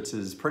favorites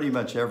is pretty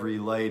much every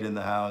light in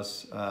the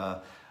house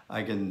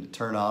I can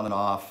turn on and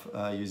off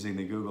using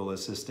the Google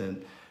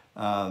Assistant.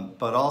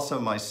 But also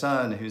my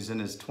son, who's in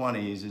his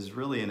 20s, is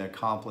really an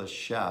accomplished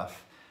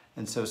chef.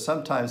 And so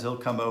sometimes he'll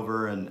come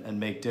over and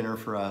make dinner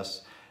for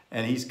us.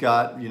 And he's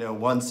got,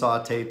 one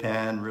saute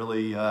pan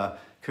really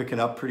cooking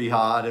up pretty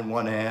hot in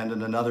one hand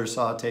and another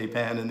saute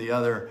pan in the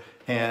other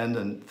hand.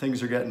 And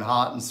things are getting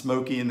hot and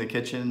smoky in the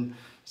kitchen.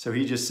 So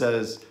he just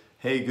says,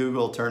 "Hey,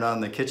 Google, turn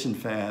on the kitchen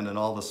fan," and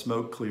all the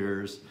smoke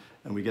clears,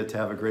 and we get to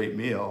have a great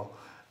meal.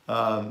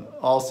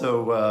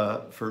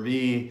 Also, for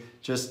me,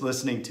 just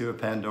listening to a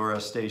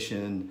Pandora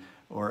station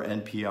or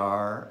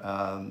NPR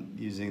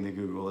using the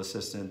Google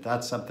Assistant,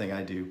 that's something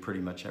I do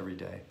pretty much every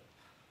day.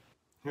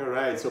 All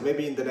right, so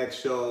maybe in the next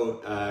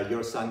show,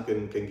 your son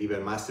can give a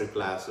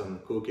masterclass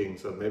on cooking.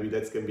 So maybe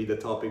that's going to be the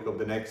topic of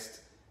the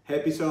next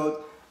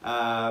episode.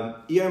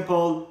 Ian and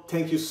Paul,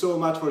 thank you so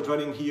much for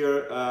joining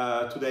here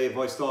today at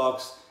Voice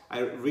Talks. I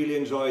really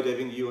enjoyed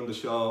having you on the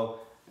show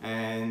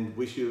and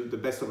wish you the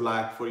best of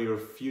luck for your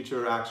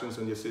future actions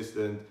on the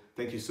Assistant.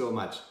 Thank you so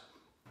much.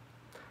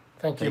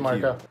 Thank you,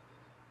 Marco.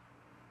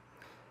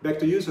 Back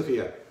to you,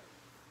 Sofia.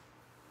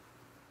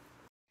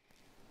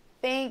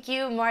 Thank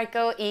you,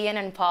 Marco, Ian,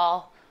 and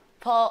Paul.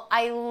 Paul,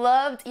 I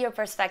loved your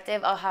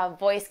perspective of how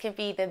voice can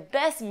be the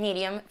best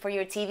medium for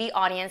your TV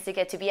audience to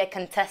get to be a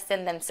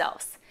contestant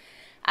themselves.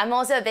 I'm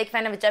also a big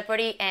fan of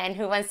Jeopardy and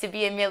Who Wants to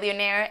Be a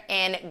Millionaire.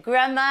 And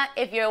Grandma,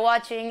 if you're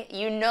watching,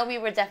 you know we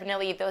were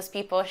definitely those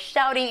people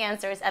shouting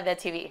answers at the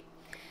TV.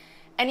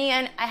 And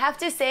Ian, I have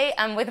to say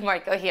I'm with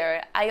Marco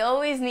here. I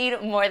always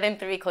need more than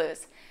 3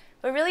 clues.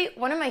 But really,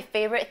 one of my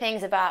favorite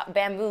things about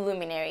Bamboo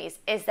Luminaries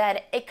is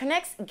that it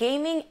connects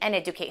gaming and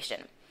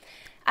education.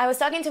 I was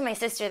talking to my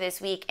sister this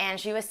week and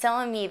she was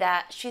telling me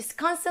that she's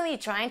constantly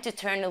trying to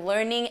turn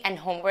learning and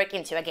homework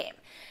into a game,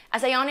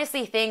 as I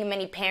honestly think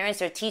many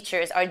parents or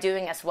teachers are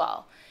doing as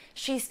well.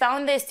 She's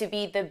found this to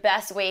be the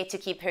best way to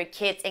keep her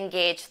kids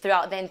engaged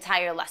throughout the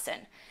entire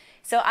lesson.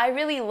 So I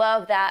really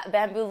love that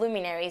Bamboo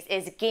Luminaries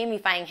is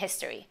gamifying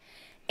history.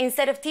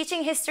 Instead of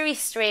teaching history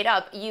straight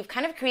up, you've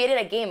kind of created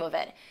a game of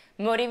it,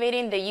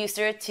 motivating the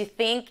user to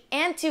think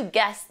and to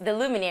guess the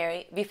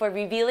luminary before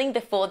revealing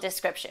the full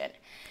description.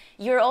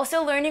 You're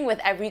also learning with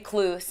every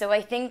clue, so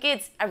I think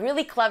it's a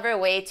really clever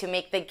way to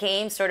make the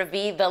game sort of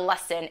be the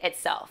lesson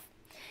itself.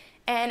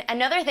 And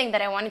another thing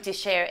that I wanted to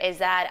share is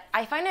that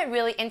I find it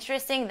really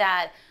interesting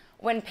that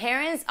when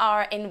parents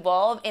are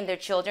involved in their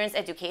children's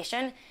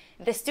education,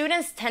 the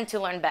students tend to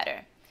learn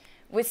better.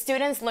 With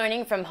students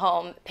learning from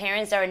home,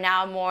 parents are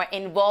now more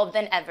involved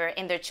than ever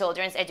in their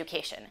children's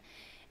education.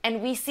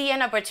 And we see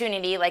an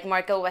opportunity, like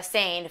Marco was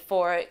saying,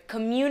 for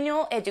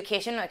communal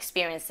educational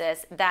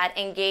experiences that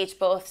engage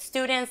both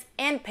students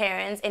and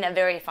parents in a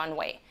very fun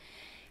way.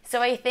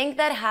 So I think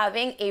that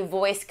having a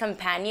voice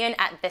companion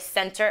at the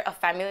center of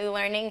family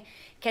learning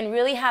can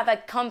really have a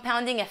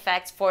compounding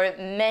effect for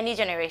many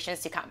generations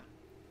to come.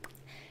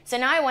 So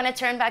now I want to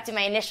turn back to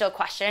my initial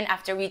question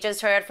after we just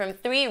heard from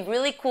 3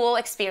 really cool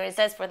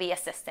experiences for the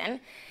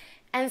assistant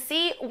and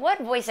see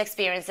what voice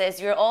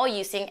experiences you're all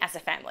using as a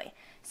family.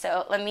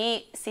 So let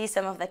me see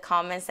some of the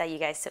comments that you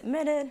guys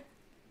submitted.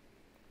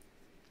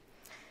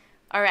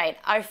 All right,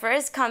 our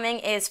first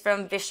comment is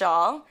from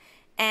Vishal,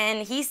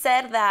 and he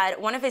said that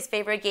one of his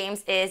favorite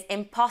games is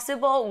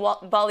Impossible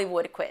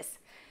Bollywood Quiz.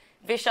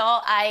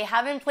 Vishal, I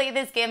haven't played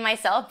this game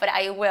myself, but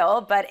I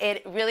will, but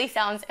it really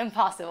sounds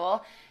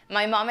impossible.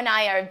 My mom and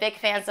I are big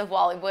fans of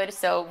Bollywood,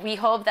 so we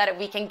hope that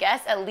we can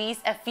guess at least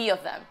a few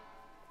of them.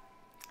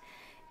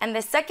 And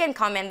the second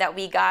comment that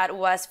we got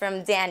was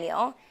from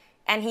Daniel,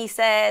 and he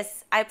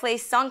says, I play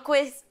Song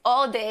Quiz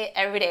all day,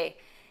 every day.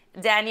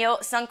 Daniel,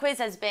 Song Quiz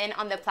has been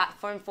on the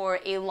platform for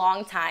a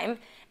long time,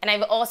 and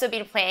I've also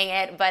been playing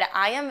it, but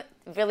I am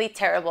really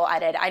terrible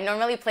at it. I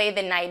normally play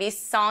the 90s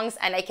songs,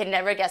 and I can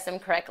never guess them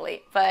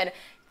correctly. But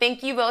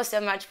thank you both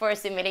so much for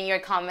submitting your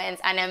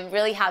comments, and I'm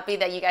really happy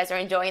that you guys are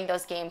enjoying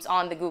those games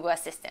on the Google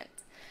Assistant.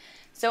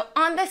 So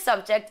on the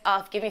subject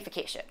of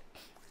gamification,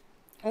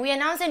 we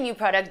announced a new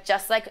product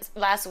just like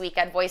last week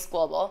at Voice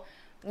Global,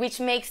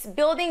 which makes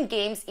building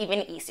games even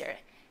easier.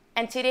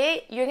 And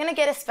today, you're gonna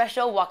get a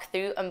special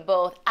walkthrough on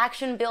both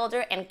Action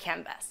Builder and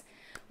Canvas.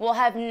 We'll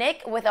have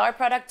Nick with our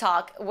product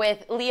talk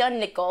with Leon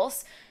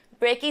Nichols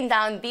breaking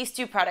down these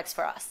 2 products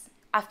for us.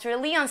 After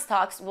Leon's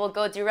talks, we'll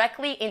go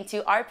directly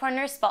into our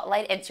partner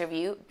spotlight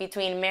interview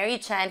between Mary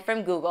Chan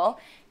from Google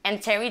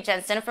and Terry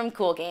Jensen from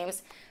Cool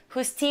Games,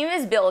 whose team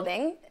is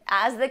building,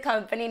 as the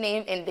company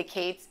name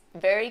indicates,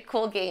 very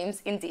cool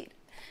games indeed.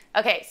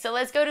 Okay, so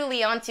let's go to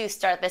Leon to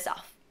start this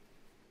off.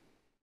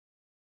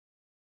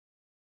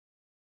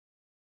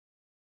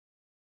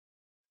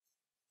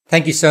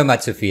 Thank you so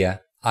much,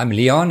 Sofia. I'm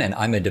Leon, and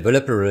I'm a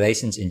Developer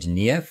Relations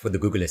Engineer for the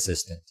Google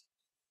Assistant.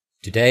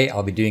 Today,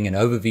 I'll be doing an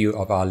overview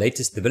of our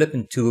latest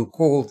development tool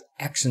called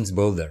Actions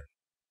Builder.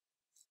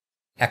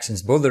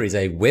 Actions Builder is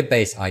a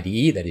web-based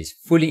IDE that is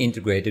fully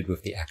integrated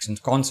with the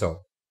Actions console.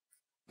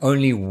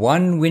 Only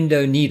one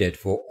window needed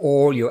for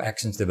all your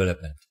Actions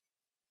development.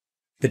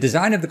 The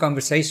design of the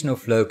conversational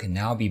flow can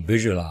now be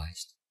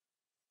visualized.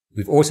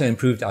 We've also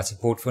improved our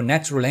support for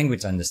natural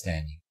language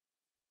understanding.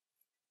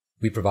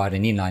 We provide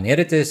an inline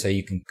editor so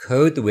you can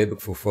code the webhook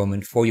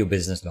fulfillment for your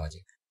business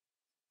logic.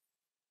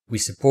 We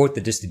support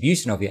the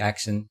distribution of your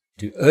action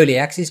to early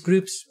access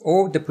groups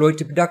or deploy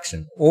to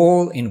production,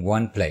 all in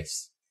one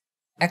place.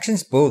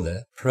 Actions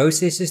Builder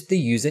processes the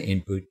user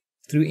input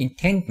through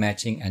intent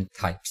matching and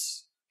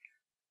types.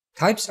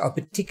 Types are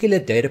particular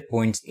data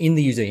points in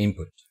the user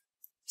input.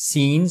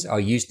 Scenes are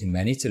used to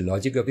manage the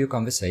logic of your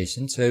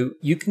conversation so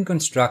you can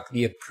construct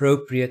the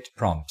appropriate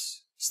prompts.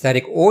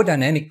 Static or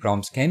dynamic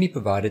prompts can be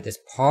provided as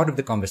part of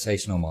the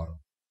conversational model.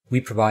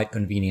 We provide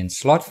convenient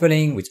slot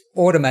filling, which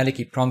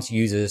automatically prompts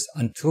users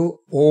until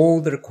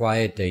all the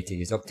required data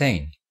is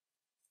obtained.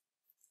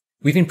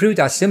 We've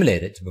improved our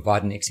simulator to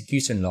provide an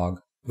execution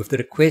log with the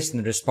request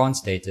and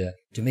response data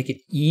to make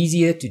it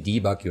easier to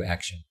debug your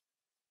action.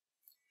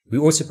 We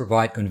also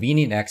provide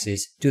convenient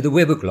access to the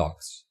webhook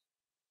logs.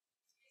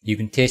 You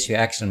can test your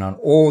action on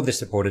all the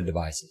supported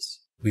devices.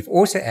 We've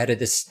also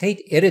added a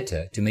state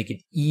editor to make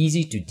it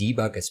easy to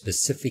debug a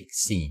specific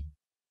scene.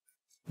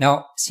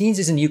 Now, scenes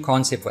is a new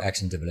concept for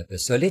action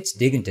developers, so let's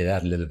dig into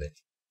that a little bit.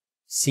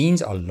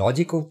 Scenes are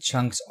logical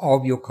chunks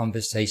of your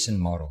conversation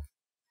model.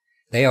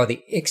 They are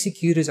the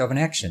executors of an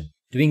action,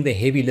 doing the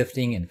heavy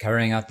lifting and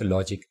carrying out the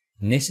logic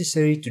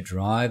necessary to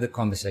drive the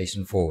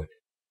conversation forward.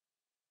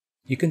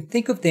 You can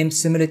think of them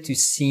similar to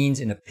scenes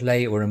in a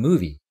play or a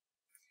movie.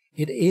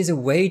 It is a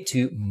way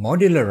to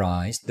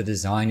modularize the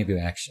design of your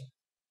action.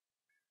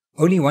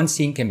 Only one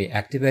scene can be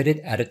activated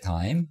at a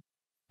time,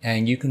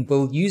 and you can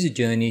build user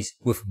journeys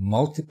with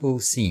multiple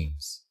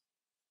scenes.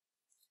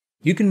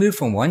 You can move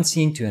from one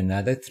scene to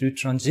another through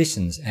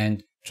transitions,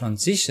 and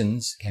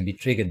transitions can be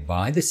triggered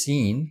by the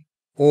scene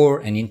or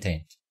an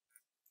intent.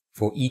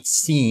 For each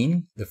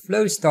scene, the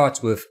flow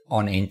starts with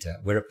onEnter,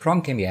 where a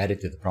prompt can be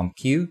added to the prompt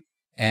queue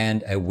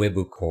and a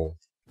webhook called.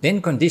 Then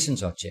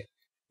conditions are checked,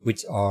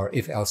 which are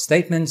if-else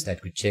statements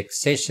that could check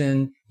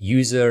session,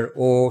 user,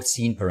 or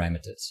scene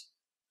parameters.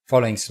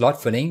 Following slot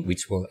filling,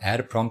 which will add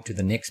a prompt to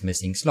the next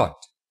missing slot.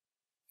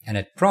 And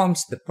at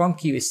prompts, the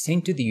prompt queue is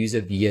sent to the user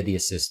via the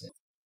assistant.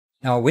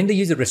 Now, when the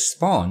user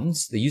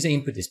responds, the user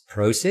input is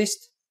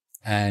processed,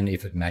 and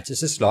if it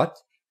matches a slot,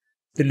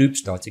 the loop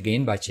starts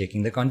again by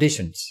checking the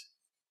conditions.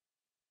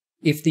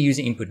 If the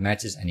user input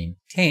matches an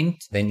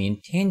intent, then the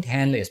intent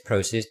handler is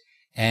processed,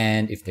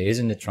 and if there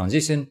isn't a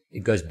transition,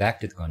 it goes back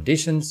to the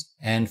conditions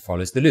and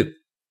follows the loop.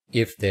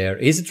 If there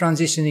is a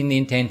transition in the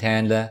intent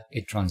handler,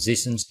 it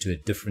transitions to a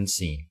different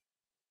scene.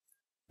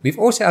 We've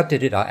also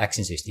updated our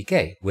Actions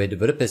SDK, where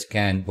developers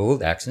can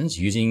build actions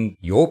using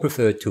your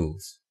preferred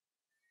tools.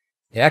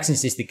 The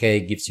Actions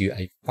SDK gives you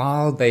a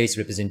file-based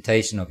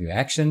representation of your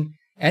action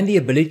and the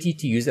ability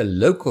to use a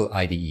local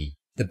IDE.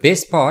 The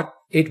best part,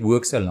 it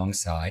works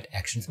alongside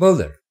Actions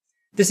Builder.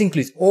 This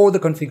includes all the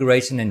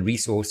configuration and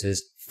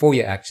resources for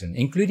your action,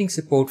 including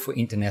support for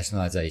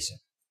internationalization.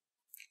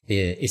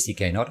 The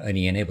SDK not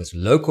only enables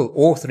local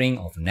authoring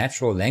of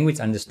natural language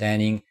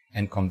understanding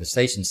and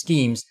conversation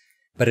schemes,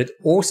 but it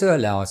also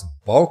allows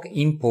bulk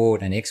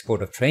import and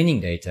export of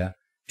training data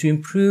to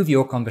improve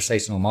your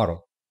conversational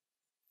model.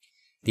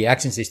 The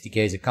Actions SDK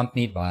is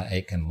accompanied by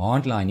a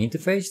command line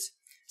interface,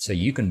 so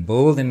you can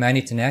build and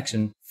manage an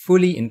action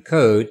fully in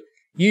code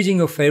using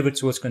your favorite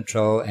source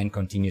control and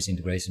continuous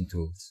integration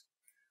tools.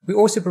 We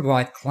also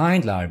provide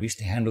client libraries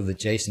to handle the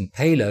JSON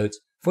payloads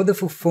for the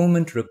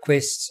fulfillment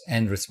requests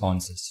and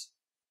responses.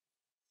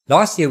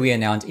 Last year, we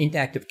announced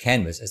Interactive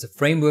Canvas as a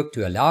framework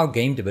to allow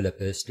game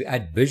developers to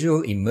add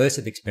visual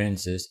immersive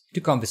experiences to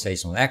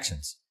conversational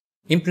actions,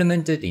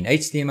 implemented in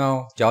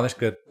HTML,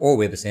 JavaScript, or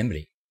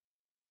WebAssembly.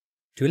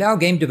 To allow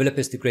game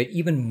developers to create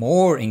even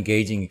more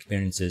engaging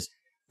experiences,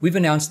 we've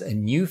announced a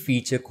new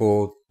feature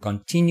called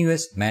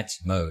Continuous Match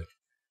Mode,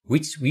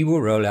 which we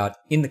will roll out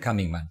in the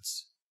coming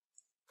months.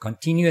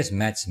 Continuous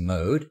Match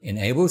Mode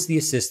enables the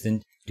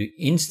assistant to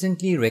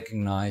instantly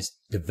recognize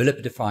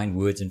developer-defined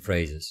words and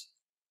phrases.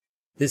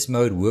 This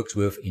mode works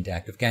with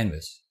Interactive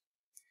Canvas.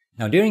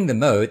 Now, during the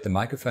mode, the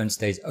microphone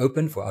stays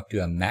open for up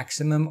to a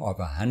maximum of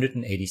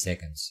 180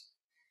 seconds.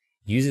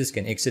 Users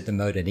can exit the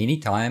mode at any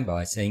time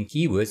by saying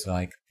keywords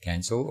like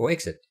cancel or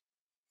exit.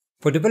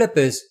 For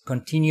developers,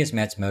 Continuous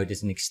Match Mode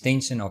is an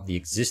extension of the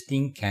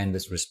existing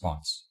Canvas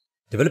response.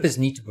 Developers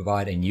need to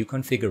provide a new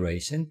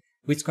configuration,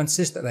 which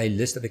consists of a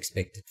list of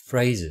expected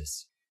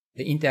phrases.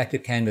 The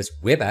Interactive Canvas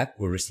web app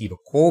will receive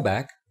a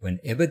callback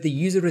whenever the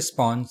user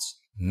response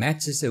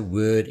matches a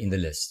word in the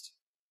list.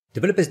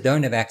 Developers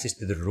don't have access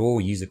to the raw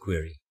user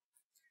query.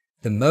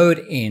 The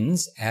mode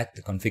ends at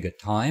the configured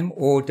time,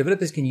 or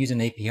developers can use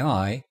an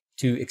API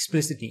to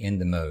explicitly end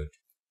the mode.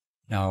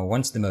 Now,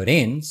 once the mode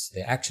ends,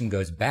 the action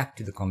goes back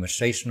to the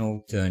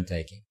conversational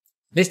turn-taking.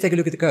 Let's take a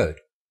look at the code.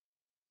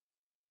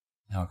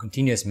 Now,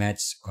 Continuous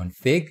Match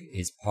config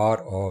is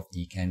part of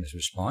the Canvas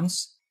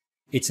response.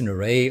 It's an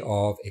array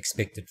of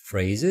expected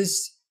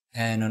phrases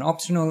and an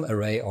optional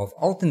array of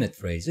alternate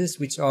phrases,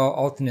 which are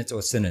alternates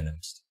or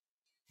synonyms.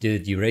 The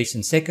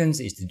duration seconds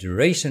is the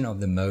duration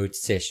of the mode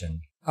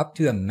session, up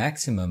to a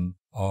maximum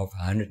of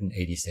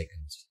 180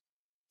 seconds.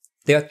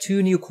 There are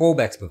two new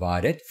callbacks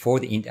provided for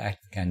the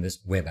Interactive Canvas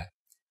web app.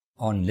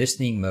 On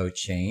listening mode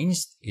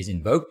changed is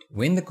invoked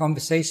when the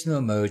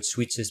conversational mode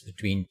switches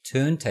between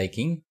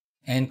turn-taking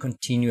and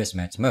continuous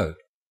match mode.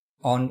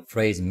 On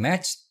phrase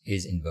matched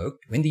is invoked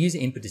when the user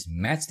input is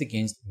matched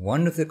against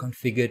one of the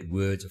configured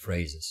words or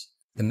phrases.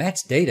 The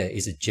matched data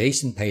is a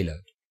JSON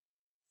payload.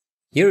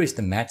 Here is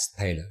the matched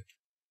payload.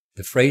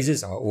 The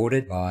phrases are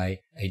ordered by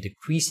a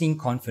decreasing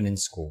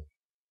confidence score.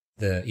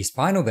 The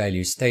isFinal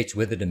value states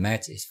whether the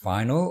match is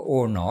final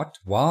or not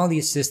while the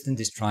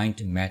assistant is trying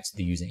to match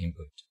the user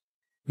input.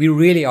 We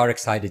really are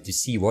excited to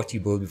see what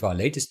you build with our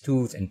latest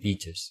tools and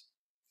features.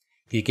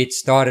 To get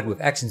started with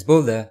Actions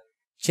Builder,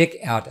 check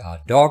out our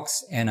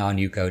docs and our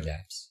new code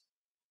labs.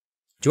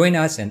 Join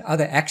us and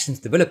other Actions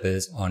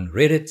developers on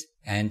Reddit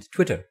and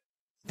Twitter.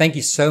 Thank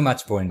you so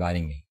much for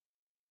inviting me.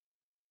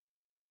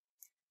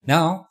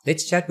 Now,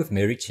 let's chat with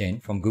Mary Chen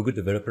from Google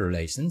Developer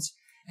Relations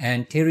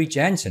and Terry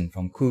Jansen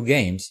from Cool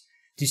Games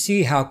to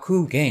see how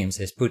Cool Games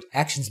has put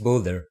Actions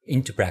Builder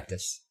into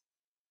practice.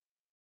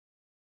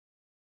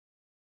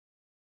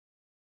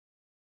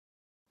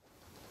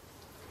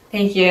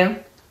 Thank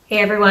you. Hey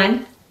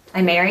everyone,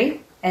 I'm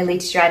Mary. I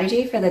lead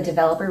strategy for the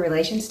developer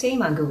relations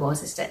team on Google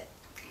Assistant.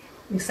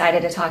 I'm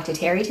excited to talk to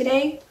Terry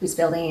today, who's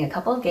building a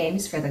couple of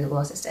games for the Google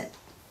Assistant.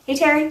 Hey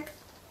Terry.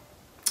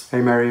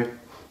 Hey Mary,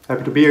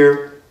 happy to be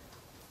here.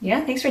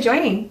 Yeah, thanks for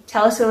joining.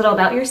 Tell us a little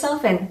about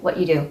yourself and what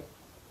you do.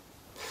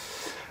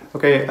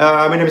 Okay,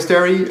 my name is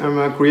Terry. I'm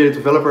a creative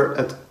developer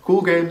at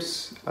Cool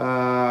Games.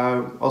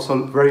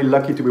 Also very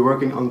lucky to be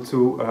working on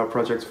two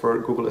projects for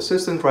Google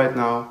Assistant right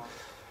now.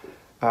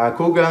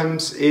 Cool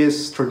Games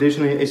is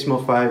traditionally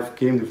HTML5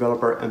 game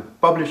developer and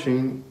publisher.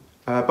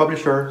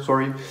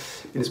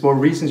 In its more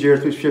recent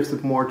years, we've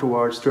shifted more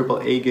towards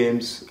AAA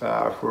games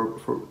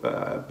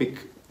for big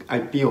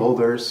IP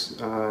holders,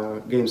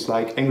 games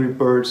like Angry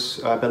Birds,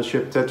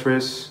 Battleship,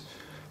 Tetris,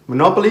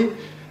 Monopoly,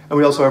 and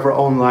we also have our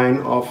own line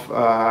of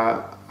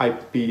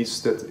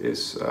IPs that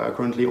is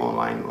currently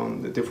online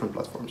on the different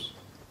platforms.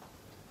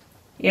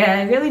 Yeah,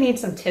 I really need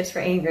some tips for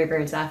Angry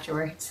Birds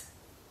afterwards.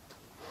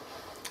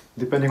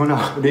 Depending on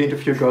how the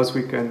interview goes,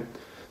 we can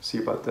see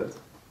about that.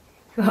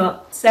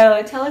 Cool.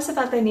 So tell us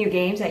about the new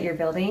games that you're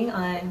building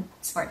on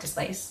smart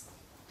displays.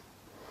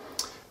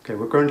 Okay,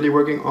 we're currently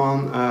working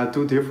on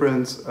two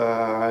different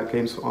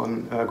games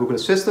on Google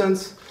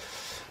Assistant.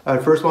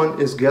 First one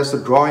is Guess the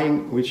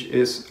Drawing, which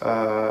is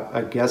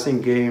a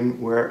guessing game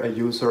where a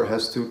user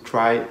has to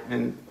try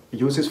and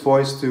use his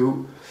voice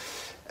to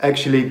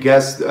actually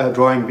guess a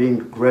drawing being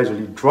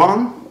gradually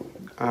drawn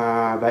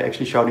by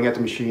actually shouting at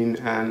the machine,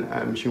 and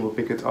the machine will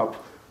pick it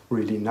up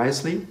really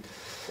nicely.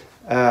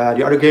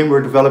 The other game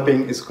we're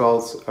developing is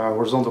called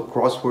Horizontal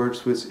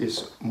Crosswords, which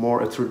is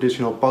more a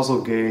traditional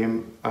puzzle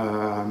game,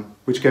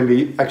 which can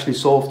be actually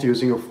solved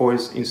using your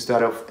voice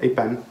instead of a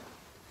pen.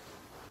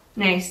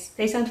 Nice.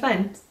 They sound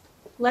fun.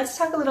 Let's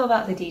talk a little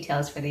about the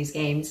details for these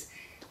games.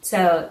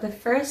 So the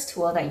first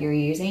tool that you're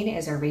using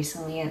is our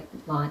recently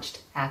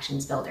launched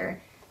Actions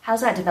Builder.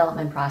 How's that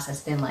development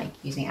process been like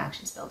using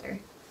Actions Builder?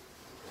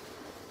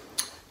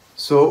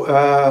 So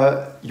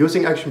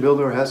using Action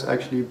Builder has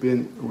actually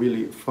been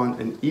really fun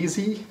and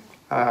easy.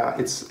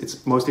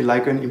 It's mostly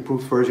like an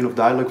improved version of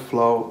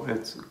Dialogflow.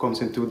 It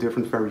comes in two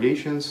different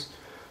variations.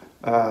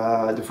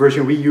 The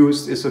version we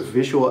used is a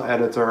visual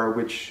editor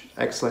which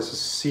acts as a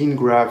scene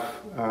graph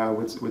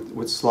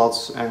with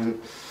slots and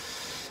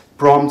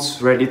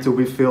prompts ready to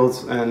be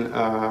filled and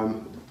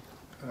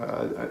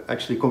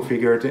actually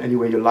configured any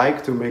way you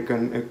like to make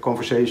a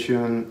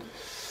conversation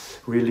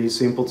really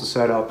simple to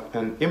set up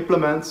and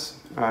implement.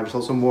 There's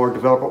also a more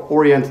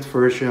developer-oriented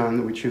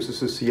version which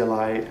uses a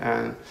CLI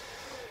and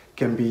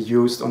can be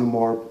used on a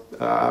more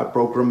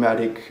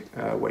programmatic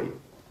way.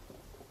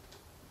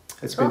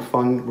 It's been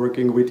fun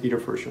working with either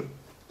version.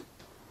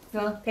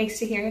 Well, thanks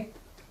to hear.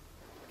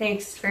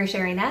 Thanks for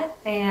sharing that.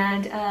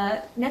 And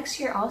next,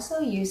 you're also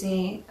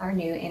using our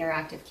new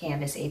interactive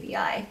Canvas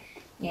API.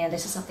 And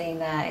this is something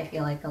that I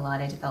feel like a lot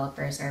of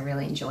developers are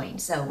really enjoying.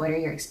 So what are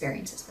your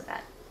experiences with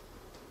that?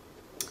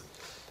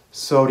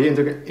 So the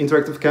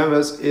interactive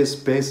canvas is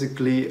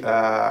basically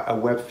a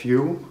web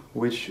view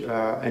which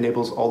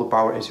enables all the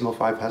power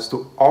HTML5 has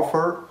to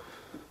offer.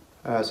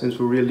 Since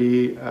we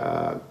really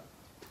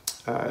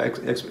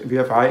we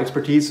have high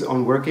expertise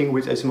on working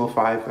with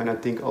HTML5, and I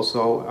think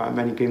also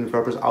many game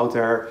developers out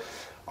there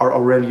are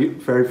already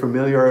very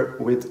familiar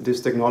with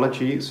this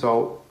technology.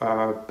 So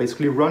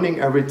basically running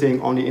everything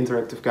on the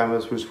interactive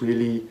canvas was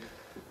really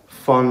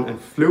fun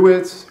and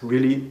fluid,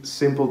 really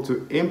simple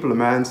to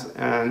implement,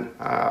 and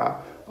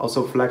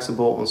also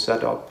flexible on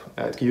setup.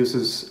 It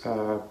uses,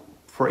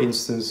 for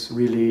instance,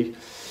 really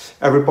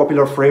every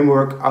popular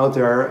framework out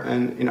there,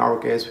 and in our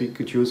case, we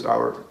could use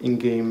our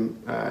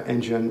in-game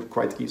engine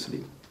quite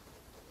easily.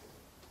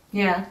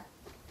 Yeah,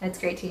 that's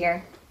great to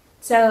hear.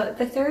 So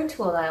the third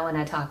tool that I want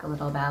to talk a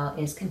little about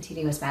is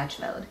continuous match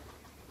mode.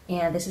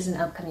 And this is an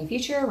upcoming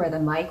feature where the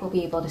mic will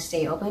be able to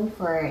stay open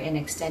for an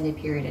extended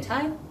period of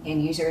time,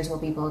 and users will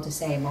be able to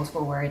say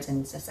multiple words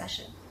in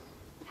succession.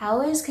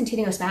 How is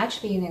continuous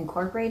match being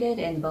incorporated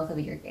in both of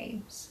your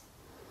games?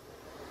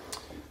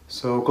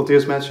 So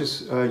continuous match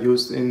is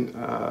used in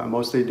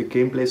mostly the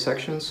gameplay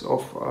sections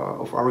of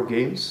our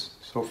games.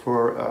 So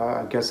for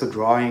Guess the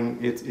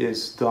Drawing, it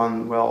is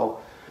done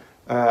well.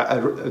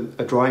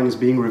 A drawing is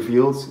being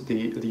revealed.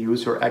 The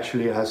user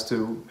actually has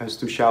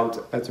to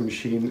shout at the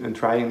machine and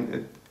try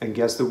and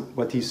guess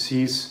what he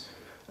sees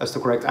as the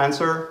correct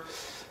answer.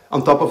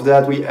 On top of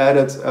that, we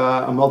added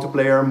a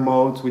multiplayer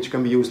mode which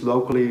can be used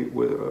locally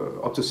with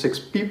up to 6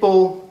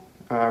 people,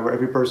 where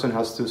every person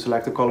has to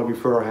select a color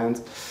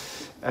beforehand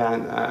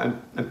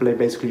and play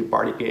basically a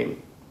party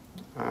game.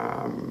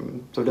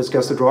 So that's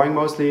Guess the Drawing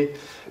mostly.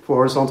 For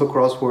horizontal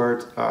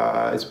crossword,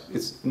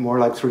 it's more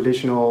like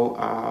traditional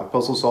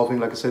puzzle solving,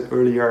 like I said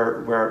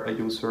earlier, where a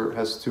user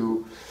has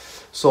to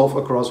solve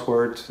a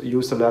crossword,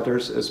 use the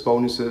letters as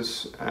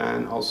bonuses,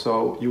 and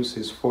also use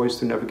his voice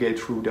to navigate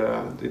through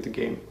the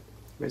game,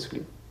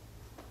 basically.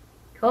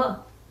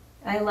 Cool.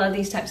 I love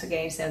these types of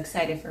games, so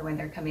excited for when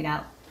they're coming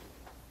out.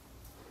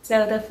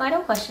 So the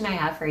final question I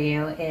have for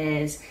you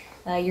is,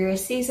 you're a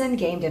seasoned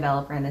game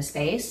developer in the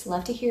space.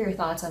 Love to hear your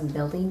thoughts on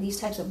building these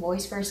types of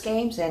voice-first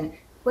games, and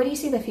what do you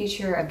see the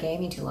future of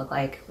gaming to look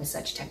like with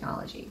such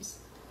technologies?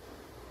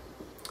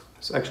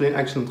 It's actually an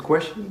excellent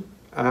question.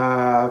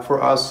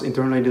 For us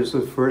internally, this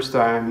is the first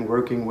time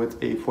working with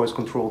a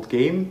voice-controlled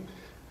game.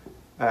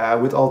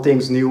 With all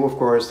things new, of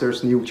course,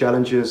 there's new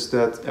challenges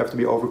that have to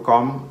be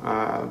overcome,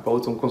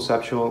 both on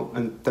conceptual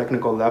and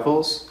technical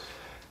levels,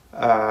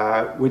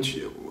 which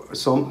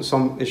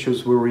some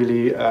issues were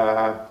really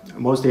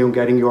mostly on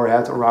getting your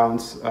head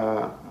around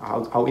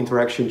how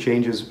interaction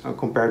changes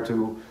compared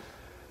to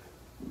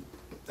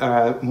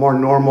more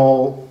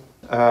normal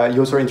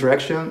user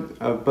interaction.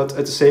 But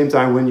at the same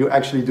time, when you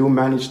actually do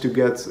manage to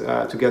get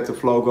the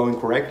flow going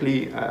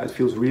correctly, it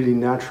feels really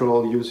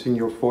natural using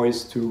your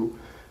voice to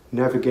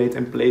navigate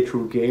and play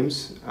through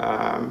games.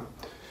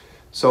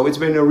 So it's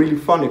been a really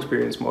fun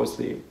experience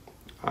mostly.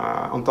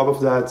 On top of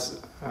that,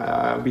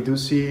 we do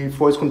see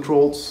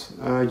voice-controlled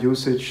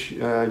usage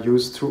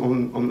used through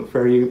on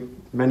very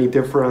many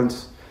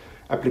different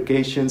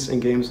applications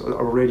and games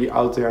already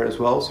out there as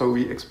well. So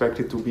we expect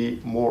it to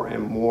be more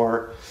and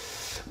more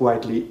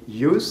widely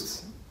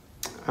used.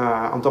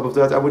 On top of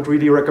that, I would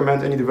really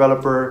recommend any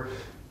developer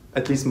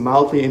at least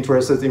mildly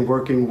interested in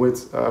working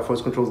with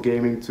voice-controlled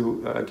gaming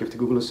to give the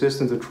Google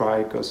Assistant a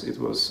try, because it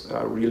was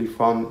really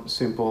fun,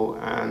 simple,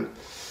 and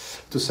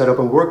to set up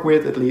and work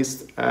with at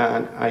least.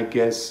 And I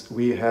guess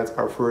we had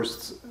our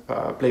first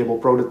playable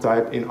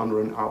prototype in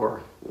under an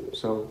hour.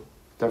 So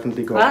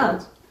definitely go for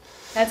it.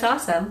 That's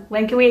awesome.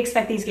 When can we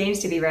expect these games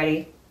to be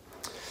ready?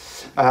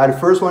 The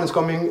first one is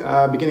coming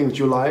beginning of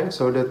July,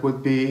 so that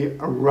would be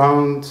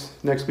around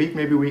next week,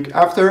 maybe a week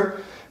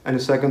after. And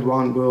the second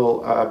one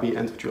will be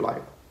end of July.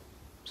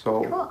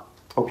 So cool.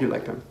 Hope you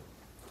like them.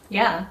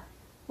 Yeah.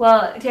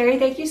 Well, Terry,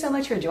 thank you so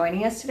much for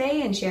joining us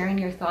today and sharing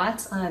your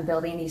thoughts on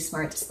building these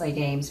smart display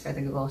games for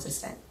the Google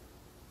Assistant.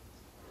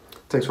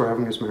 Thanks for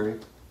having us, Mary.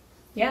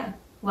 Yeah.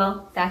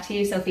 Well, back to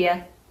you,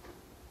 Sophia.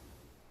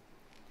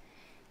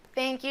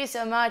 Thank you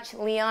so much,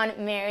 Leon,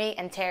 Mary,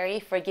 and Terry,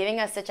 for giving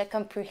us such a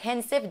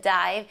comprehensive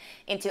dive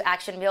into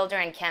Action Builder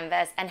and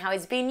Canvas and how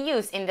it's being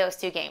used in those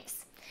two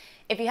games.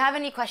 If you have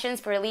any questions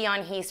for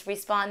Leon, he's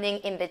responding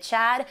in the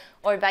chat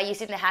or by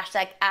using the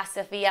hashtag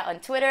AskSophia on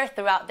Twitter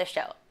throughout the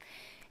show.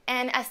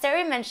 And as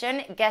Terry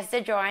mentioned, Guess the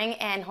Drawing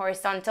and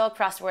Horizontal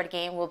Crossword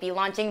game will be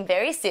launching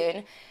very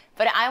soon,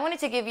 but I wanted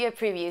to give you a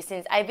preview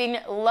since I've been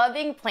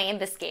loving playing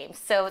this game,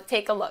 so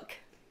take a look.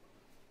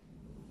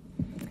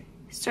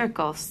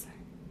 Circles.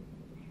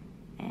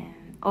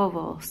 And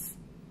ovals.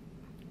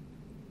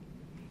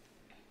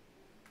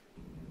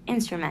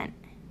 Instrument.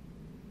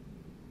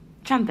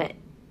 Trumpet.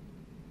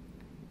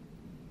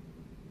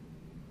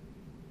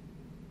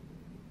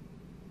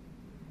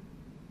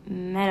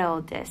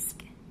 Metal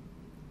disc.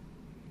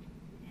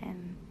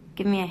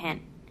 Give me a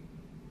hint.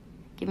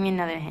 Give me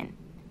another hint.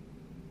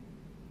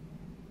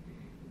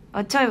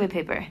 Oh, toilet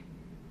paper.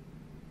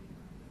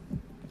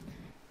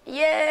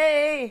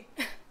 Yay!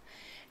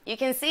 You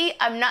can see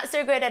I'm not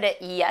so good at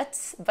it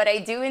yet, but I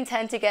do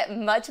intend to get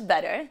much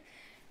better.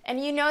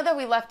 And you know that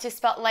we love to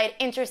spotlight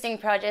interesting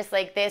projects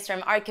like this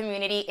from our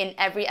community in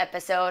every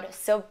episode,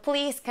 so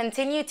please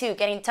continue to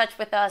get in touch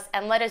with us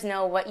and let us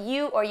know what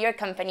you or your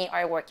company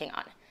are working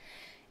on.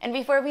 And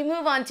before we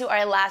move on to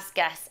our last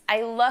guest,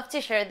 I love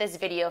to share this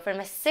video from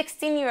a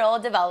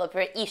 16-year-old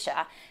developer,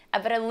 Isha,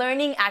 about a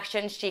learning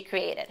action she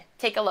created.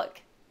 Take a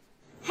look.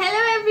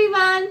 Hello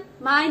everyone,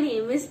 my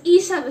name is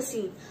Isha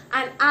Wasim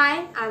and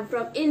I am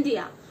from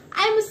India.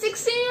 I am a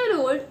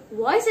 16-year-old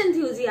voice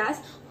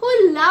enthusiast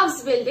who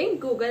loves building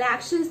Google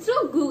Actions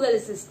through Google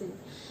Assistant.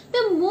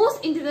 The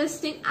most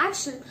interesting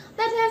action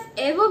that I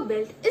have ever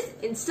built is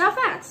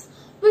InstaFacts,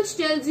 which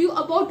tells you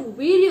about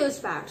various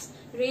facts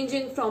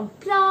ranging from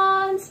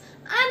plants,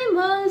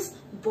 animals,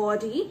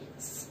 body,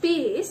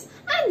 space,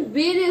 and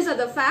various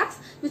other facts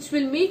which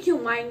will make your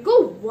mind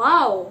go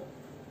wow.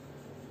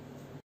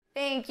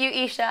 Thank you,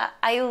 Isha.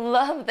 I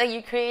love that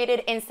you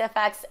created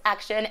InstaFacts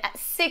action at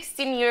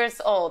 16 years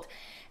old.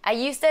 I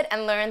used it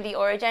and learned the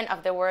origin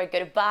of the word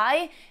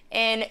goodbye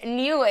in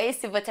new ways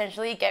to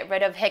potentially get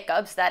rid of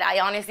hiccups that I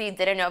honestly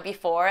didn't know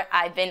before.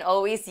 I've been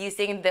always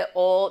using the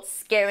old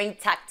scaring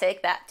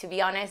tactic that, to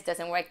be honest,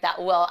 doesn't work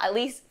that well, at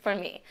least for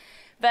me.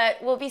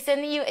 But we'll be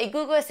sending you a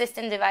Google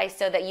Assistant device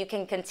so that you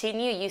can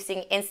continue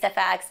using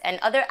InstaFacts and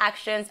other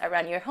actions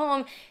around your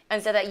home,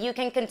 and so that you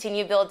can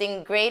continue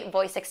building great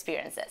voice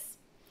experiences.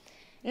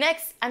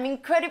 Next, I'm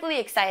incredibly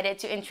excited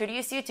to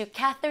introduce you to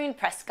Catherine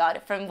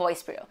Prescott from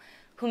VoiceBrew,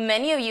 who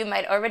many of you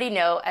might already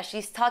know as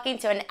she's talking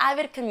to an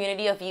avid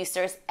community of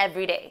users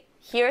every day.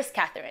 Here's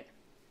Catherine.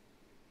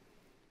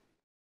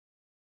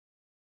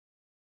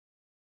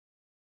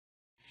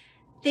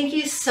 Thank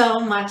you so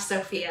much,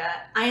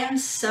 Sophia. I am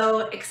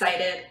so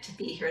excited to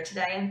be here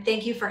today, and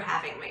thank you for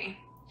having me.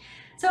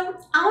 So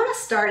I want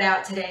to start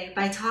out today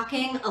by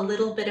talking a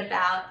little bit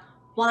about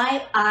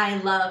why I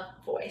love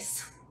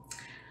voice.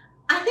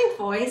 I think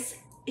voice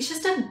is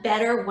just a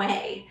better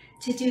way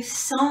to do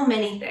so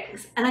many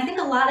things, and I think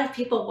a lot of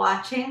people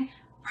watching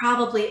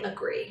probably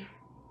agree.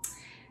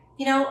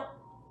 You know,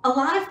 a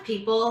lot of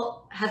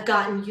people have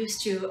gotten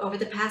used to, over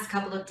the past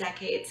couple of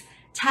decades,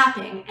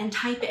 tapping and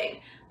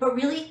typing, but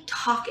really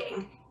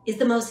talking is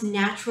the most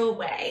natural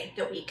way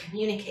that we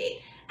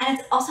communicate, and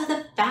it's also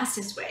the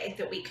fastest way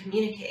that we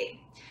communicate.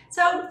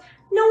 So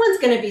no one's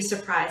going to be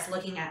surprised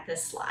looking at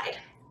this slide.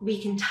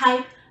 We can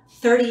type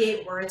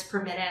 38 words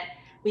per minute.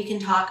 We can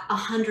talk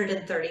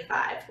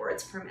 135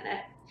 words per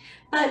minute.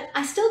 But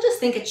I still just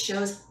think it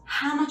shows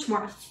how much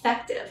more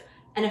effective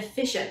and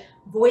efficient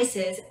voice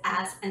is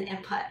as an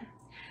input.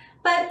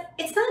 But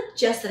it's not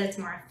just that it's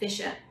more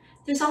efficient.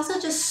 There's also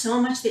just so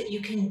much that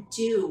you can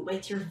do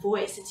with your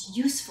voice. It's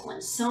useful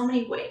in so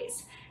many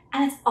ways.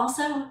 And it's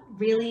also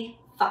really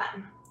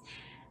fun.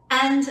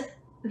 And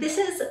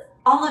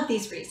all of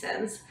these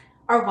reasons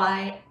are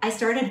why I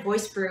started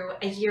VoiceBrew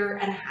a year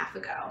and a half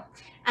ago.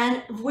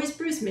 And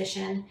VoiceBrew's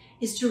mission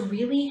is to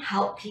really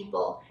help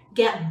people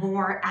get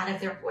more out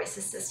of their voice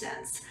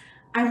assistants.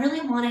 I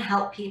really want to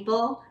help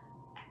people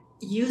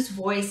use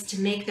voice to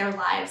make their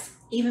lives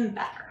even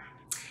better.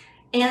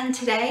 And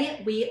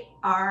today we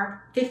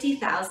are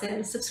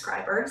 50,000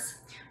 subscribers.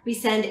 We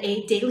send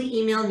a daily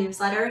email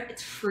newsletter.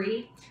 It's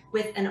free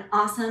with an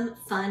awesome,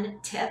 fun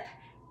tip.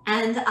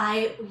 And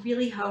I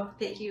really hope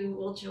that you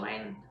will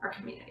join our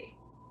community.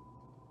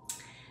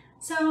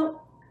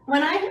 So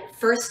when I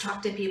first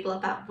talk to people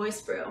about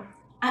VoiceBrew,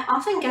 I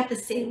often get the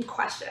same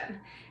question.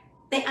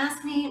 They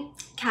ask me,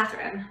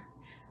 Catherine,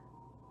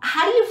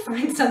 how do you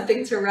find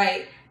something to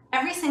write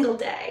every single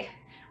day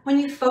when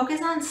you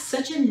focus on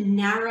such a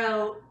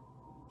narrow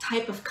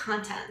type of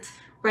content,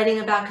 writing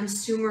about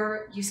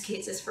consumer use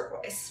cases for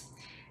voice?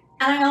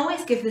 And I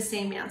always give the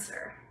same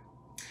answer.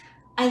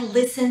 I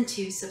listen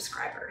to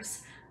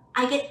subscribers.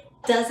 I get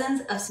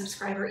dozens of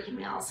subscriber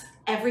emails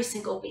every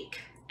single week,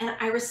 and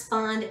I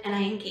respond and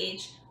I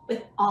engage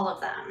with all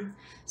of them.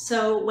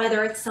 So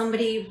whether it's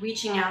somebody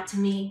reaching out to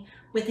me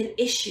with an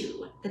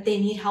issue that they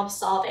need help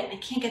solving, they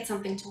can't get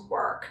something to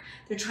work,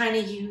 they're trying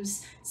to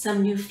use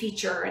some new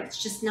feature and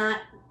it's just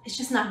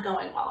not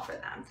going well for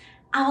them,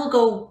 I will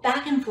go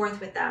back and forth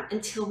with them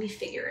until we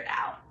figure it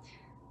out.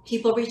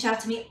 People reach out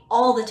to me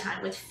all the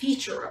time with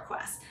feature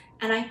requests,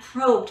 and I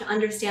probe to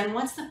understand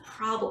what's the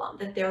problem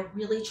that they're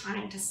really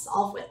trying to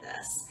solve with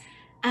this.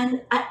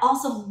 And I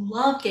also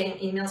love getting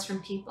emails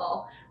from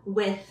people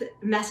with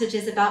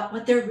messages about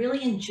what they're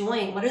really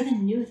enjoying, what are the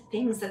new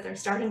things that they're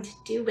starting to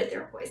do with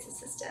their voice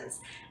assistants.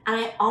 And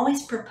I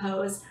always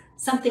propose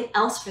something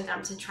else for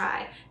them to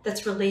try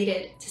that's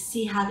related to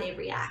see how they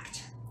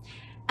react.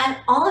 And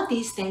all of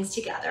these things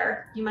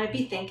together, you might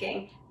be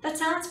thinking, that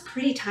sounds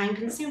pretty time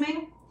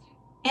consuming.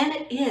 And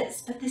it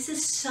is, but this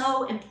is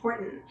so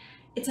important.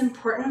 It's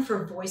important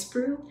for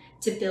VoiceBrew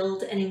to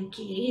build an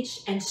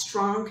engaged and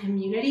strong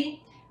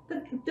community.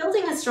 But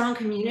building a strong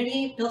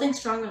community, building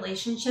strong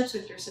relationships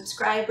with your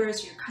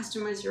subscribers, your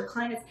customers, your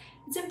clients,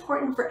 it's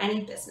important for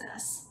any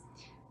business.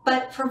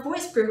 But for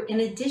VoiceBrew,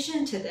 in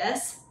addition to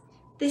this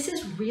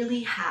is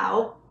really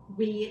how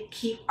we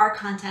keep our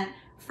content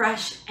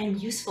fresh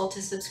and useful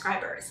to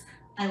subscribers,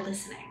 by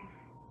listening.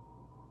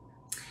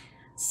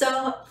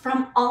 So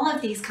from all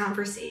of these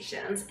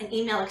conversations and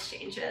email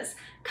exchanges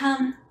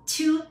come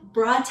two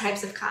broad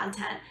types of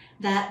content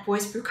that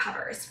VoiceBrew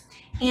covers.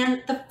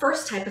 And the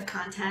first type of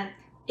content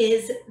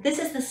is, this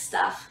is the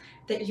stuff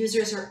that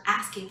users are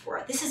asking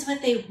for. This is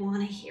what they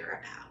want to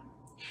hear about.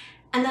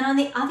 And then on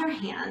the other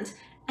hand,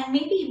 and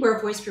maybe where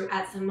VoiceBrew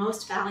adds the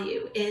most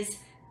value, is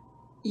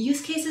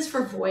use cases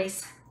for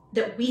voice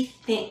that we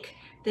think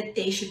that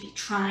they should be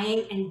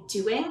trying and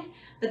doing,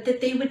 but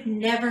that they would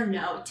never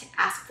know to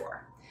ask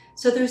for.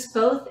 So there's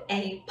both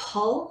a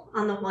pull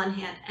on the one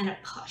hand and a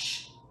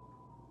push.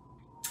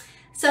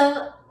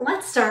 So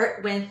let's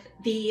start with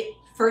the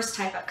first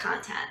type of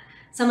content,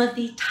 some of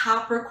the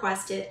top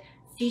requested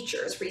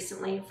features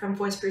recently from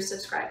VoiceBrew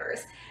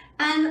subscribers.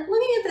 And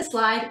looking at the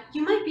slide,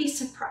 you might be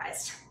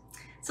surprised.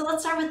 So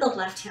let's start with the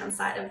left-hand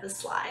side of the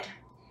slide.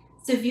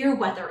 Severe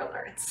weather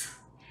alerts.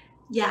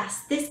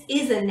 Yes, this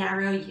is a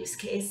narrow use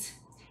case.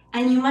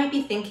 And you might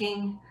be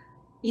thinking,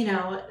 you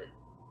know,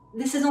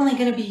 this is only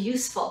going to be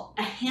useful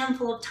a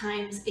handful of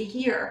times a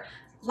year.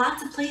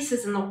 Lots of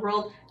places in the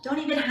world don't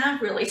even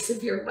have really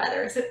severe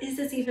weather, so is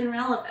this even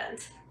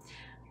relevant?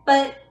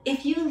 But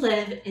if you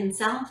live in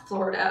South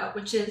Florida,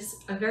 which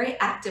is a very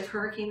active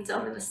hurricane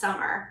zone in the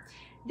summer,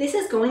 this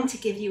is going to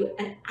give you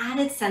an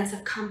added sense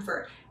of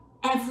comfort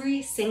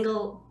every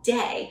single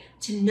day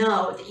to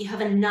know that you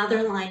have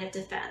another line of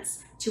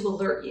defense to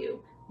alert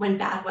you when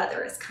bad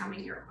weather is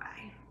coming your way.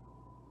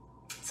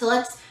 So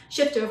let's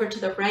shift over to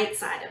the right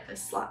side of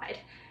this slide.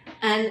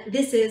 And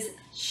this is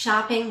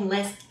shopping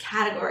list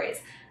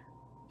categories.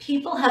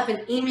 People have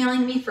been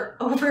emailing me for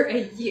over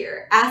a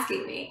year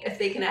asking me if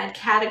they can add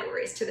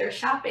categories to their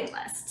shopping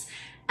lists.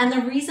 And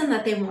the reason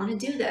that they want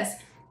to do this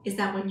is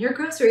that when you're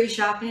grocery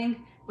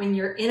shopping, when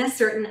you're in a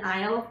certain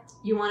aisle,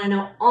 you want to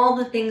know all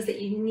the things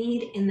that you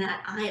need in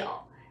that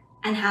aisle.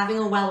 And having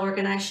a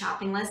well-organized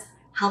shopping list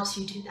helps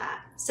you do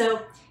that.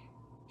 So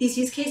these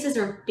use cases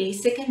are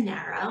basic and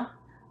narrow,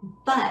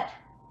 but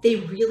they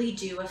really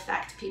do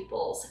affect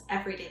people's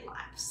everyday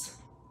lives.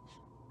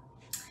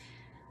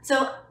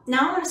 So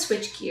now I want to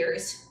switch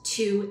gears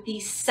to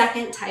the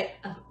second type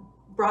of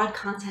broad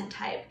content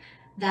type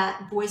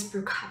that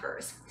VoiceBrew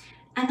covers,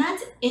 and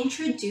that's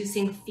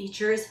introducing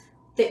features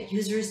that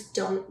users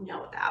don't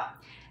know about.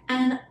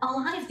 And a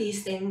lot of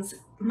these things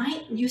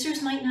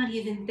users might not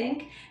even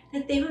think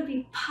that they would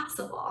be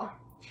possible.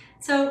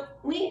 So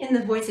we in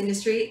the voice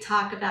industry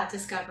talk about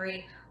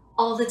discovery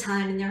all the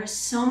time, and there are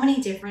so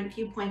many different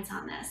viewpoints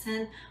on this.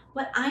 And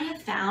what I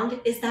have found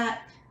is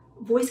that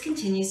voice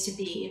continues to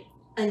be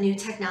a new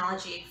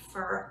technology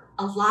for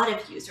a lot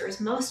of users,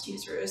 most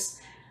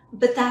users,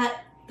 but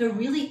that the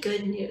really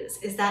good news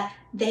is that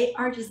they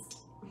are just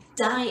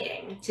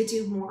dying to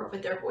do more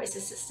with their voice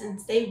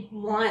assistants. They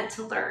want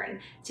to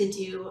learn to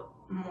do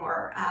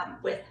more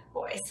with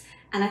voice.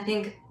 And I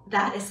think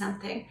that is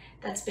something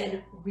that's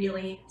been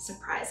really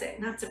something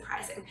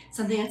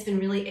that's been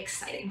really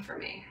exciting for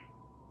me.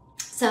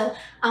 So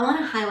I want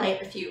to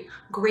highlight a few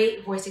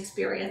great voice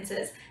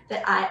experiences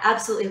that I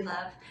absolutely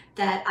love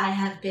that I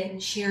have been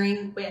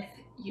sharing with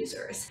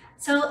users.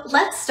 So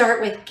let's start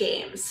with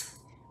games.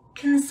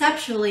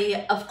 Conceptually,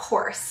 of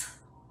course,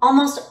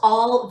 almost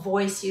all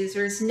voice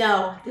users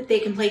know that they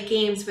can play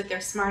games with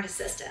their smart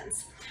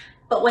assistants.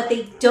 But what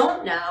they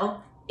don't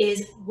know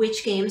is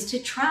which games to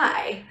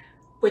try.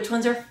 Which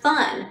ones are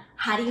fun?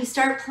 How do you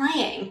start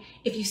playing?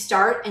 If you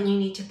start and you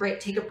need to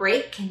take a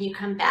break, can you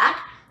come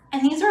back?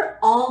 And these are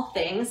all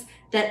things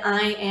that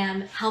I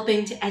am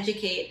helping to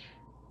educate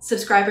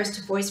subscribers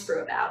to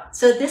VoiceBrew about.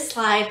 So this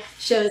slide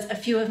shows a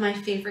few of my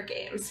favorite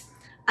games.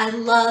 I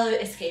love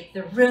Escape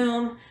the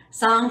Room,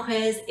 Song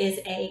Quiz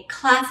is a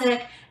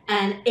classic,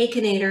 and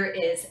Akinator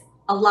is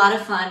a lot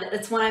of fun.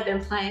 It's one I've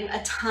been playing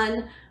a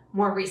ton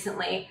more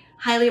recently.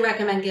 Highly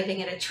recommend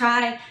giving it a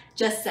try.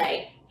 Just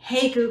say,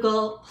 hey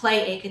Google,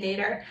 play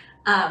Akinator.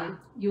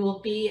 You will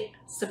be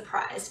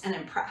surprised and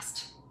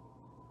impressed.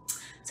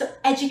 So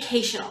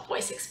educational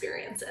voice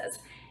experiences.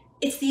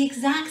 It's the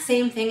exact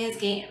same thing as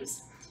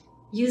games.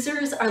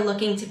 Users are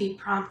looking to be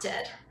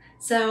prompted.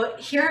 So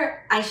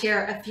here I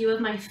share a few of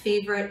my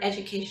favorite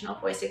educational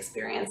voice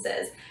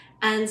experiences,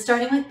 and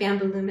starting with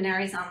Bamboo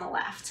Luminaries on the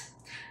left.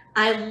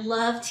 I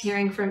loved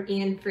hearing from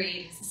Ian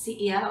Freed, who's the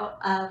CEO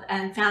of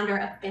and founder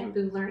of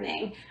Bamboo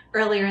Learning,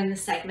 earlier in the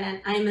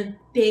segment. I'm a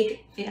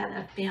big fan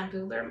of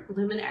Bamboo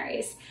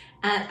Luminaries,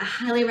 and I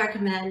highly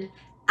recommend,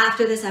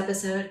 after this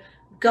episode,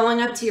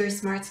 going up to your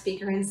smart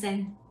speaker and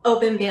saying,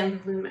 open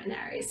Bamboo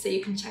Luminaries, so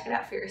you can check it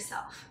out for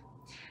yourself.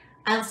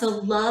 I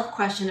also love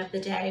Question of the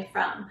Day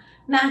from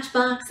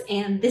Matchbox,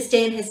 and This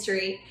Day in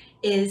History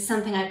is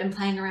something I've been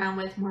playing around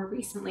with more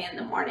recently in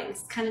the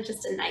mornings. It's kind of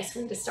just a nice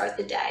way to start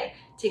the day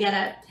to get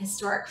a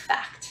historic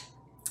fact.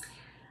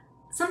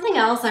 Something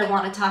else I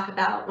want to talk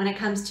about when it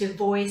comes to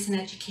voice and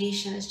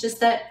education is just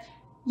that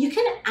you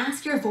can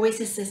ask your voice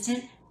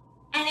assistant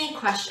any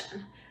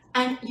question,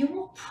 and you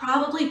will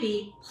probably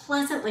be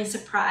pleasantly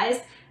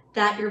surprised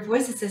that your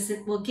voice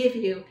assistant will give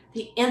you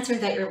the answer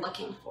that you're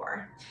looking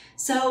for.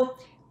 So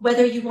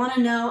whether you want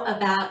to know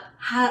about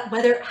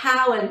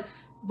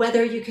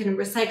whether you can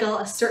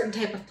recycle a certain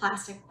type of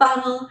plastic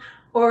bottle,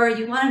 or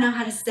you want to know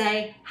how to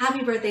say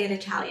happy birthday in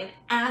Italian,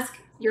 ask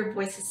your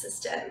voice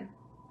assistant.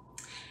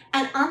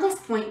 And on this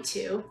point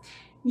too,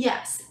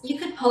 yes, you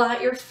could pull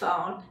out your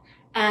phone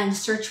and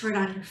search for it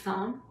on your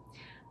phone.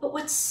 But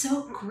what's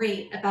so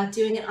great about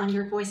doing it on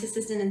your voice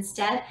assistant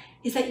instead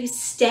is that you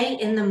stay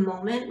in the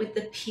moment with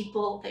the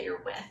people that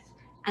you're with.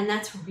 And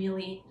that's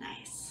really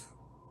nice.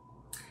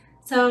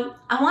 So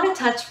I want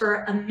to touch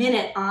for a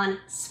minute on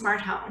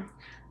smart home.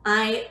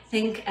 I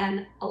think,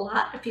 and a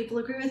lot of people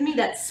agree with me,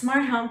 that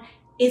smart home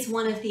is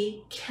one of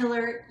the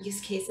killer use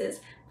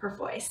cases for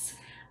voice.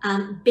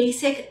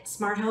 Basic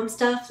smart home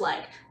stuff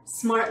like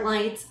smart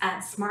lights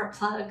and smart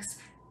plugs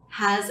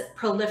has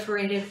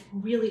proliferated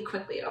really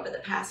quickly over the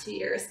past few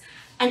years.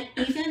 And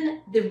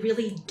even the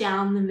really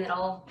down the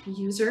middle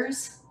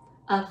users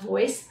of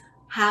voice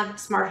have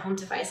smart home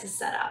devices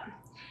set up.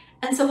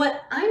 And so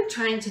what I'm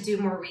trying to do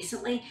more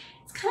recently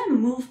is kind of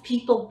move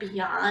people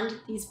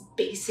beyond these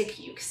basic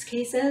use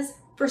cases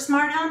for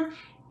smart home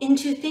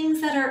into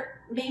things that are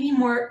maybe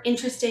more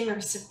interesting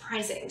or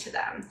surprising to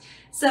them.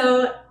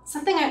 So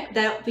something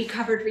that we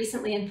covered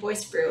recently in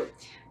VoiceBrew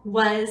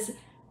was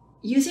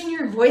using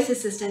your voice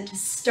assistant to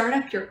start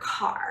up your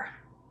car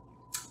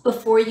a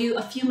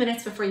few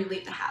minutes before you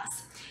leave the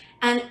house.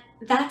 And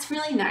that's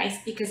really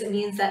nice because it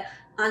means that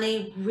on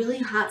a really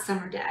hot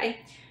summer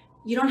day,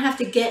 you don't have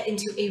to get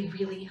into a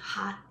really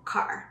hot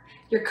car.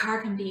 Your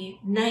car can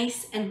be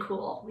nice and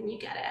cool when you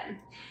get in.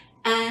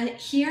 And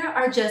here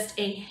are just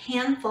a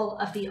handful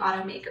of the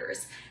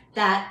automakers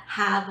that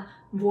have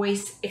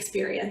voice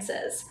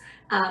experiences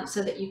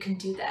so that you can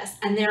do this.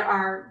 And there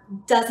are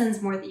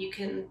dozens more that you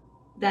can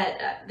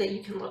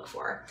look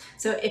for.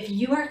 So if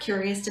you are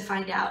curious to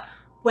find out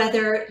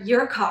whether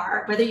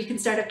you can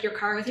start up your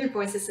car with your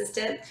voice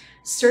assistant,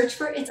 search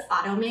for its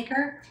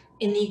automaker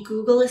in the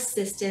Google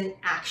Assistant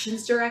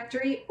Actions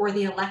directory or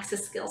the Alexa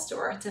skill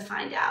store to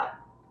find out.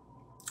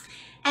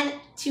 And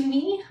to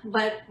me,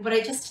 what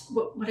I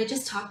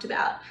just talked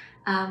about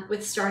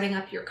with starting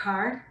up your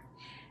car,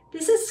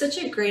 this is such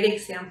a great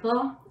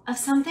example of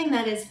something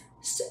that is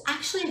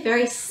actually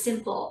very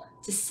simple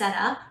to set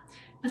up,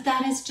 but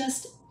that is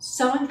just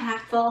so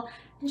impactful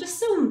and just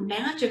so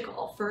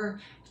magical for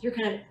your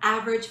kind of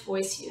average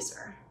voice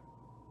user.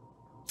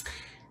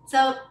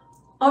 So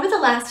over the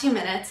last few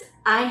minutes,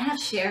 I have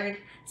shared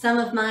some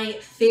of my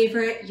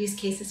favorite use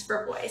cases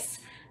for voice,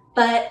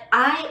 but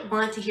I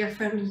want to hear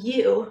from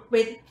you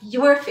with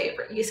your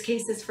favorite use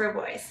cases for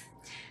voice.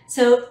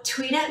 So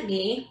tweet at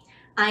me,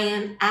 I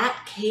am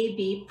at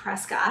KB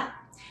Prescott,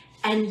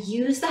 and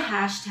use the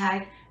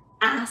hashtag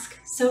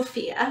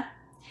AskSophia,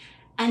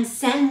 and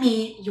send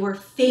me your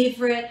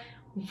favorite,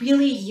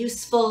 really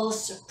useful,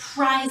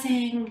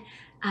 surprising,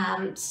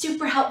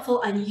 super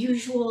helpful,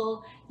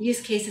 unusual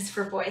use cases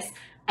for voice.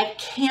 I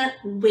can't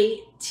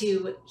wait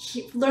to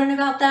learn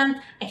about them.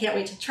 I can't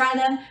wait to try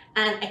them,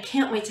 and I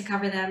can't wait to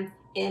cover them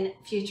in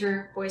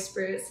future Voice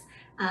Brews.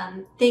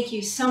 Thank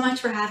you so much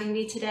for having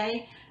me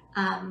today.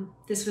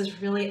 This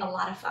was really a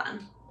lot of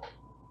fun.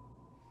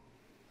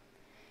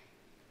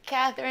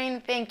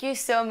 Catherine, thank you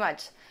so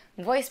much.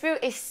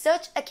 VoiceBrew is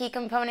such a key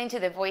component to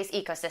the voice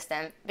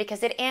ecosystem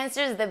because it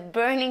answers the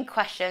burning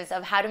questions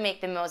of how to make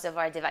the most of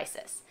our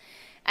devices.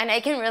 And I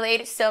can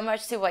relate so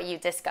much to what you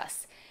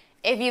discussed.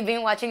 If you've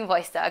been watching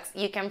Voice Talks,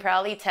 you can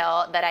probably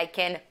tell that I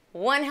can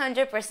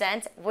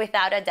 100%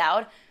 without a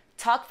doubt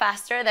talk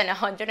faster than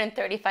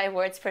 135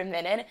 words per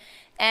minute.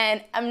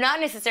 And I'm not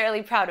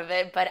necessarily proud of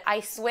it, but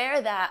I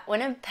swear that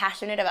when I'm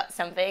passionate about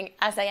something,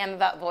 as I am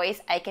about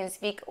voice, I can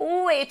speak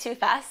way too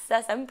fast,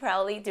 as I'm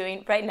probably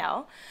doing right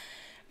now.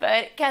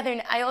 But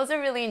Catherine, I also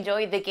really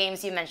enjoyed the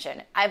games you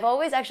mentioned. I've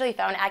always actually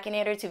found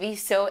Akinator to be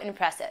so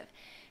impressive.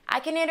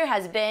 Akinator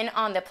has been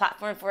on the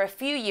platform for a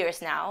few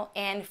years now,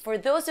 and for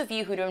those of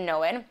you who don't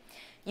know it,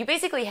 you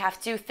basically have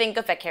to think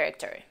of a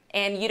character,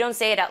 and you don't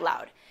say it out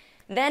loud.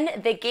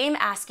 Then the game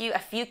asks you a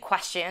few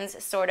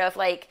questions, sort of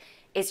like,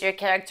 is your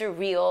character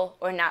real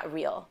or not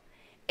real?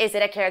 Is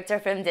it a character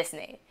from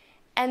Disney?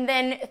 And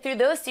then through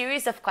those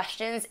series of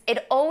questions,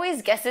 it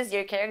always guesses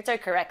your character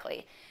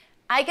correctly.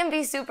 I can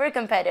be super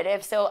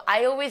competitive, so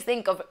I always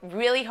think of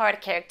really hard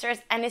characters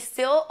and it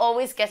still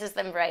always guesses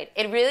them right.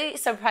 It really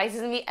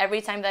surprises me every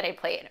time that I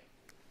play it.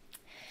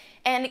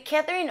 And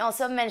Catherine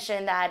also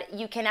mentioned that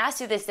you can ask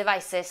to these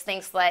devices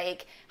things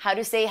like how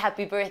to say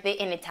happy birthday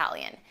in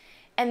Italian.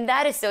 And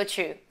that is so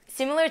true.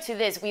 Similar to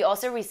this, we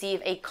also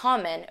receive a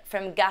comment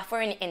from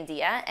Gaffer in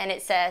India, and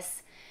it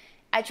says,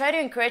 I try to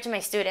encourage my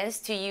students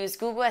to use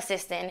Google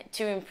Assistant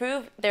to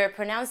improve their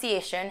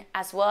pronunciation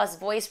as well as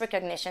voice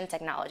recognition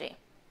technology.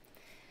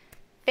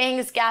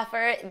 Thanks,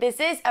 Gaffer. This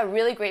is a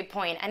really great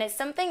point, and it's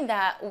something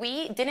that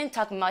we didn't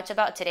talk much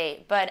about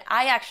today, but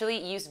I actually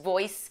use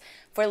voice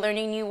for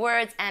learning new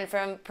words and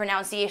from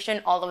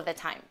pronunciation all of the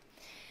time.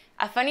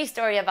 A funny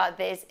story about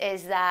this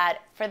is that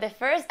for the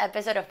first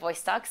episode of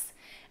Voice Talks,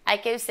 I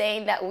kept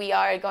saying that we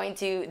are going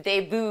to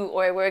debut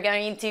or we're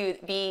going to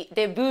be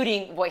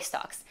debuting Voice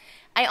Talks.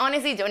 I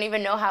honestly don't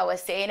even know how I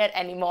was saying it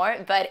anymore,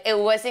 but it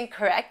wasn't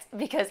correct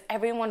because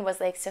everyone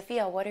was like,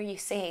 Sofia, what are you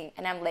saying?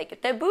 And I'm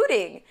like,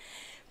 debuting.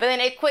 But then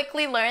I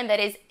quickly learned that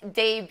it's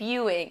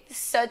debuting.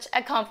 Such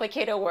a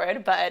complicated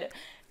word, but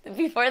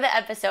before the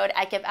episode,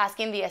 I kept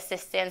asking the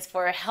assistants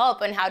for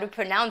help on how to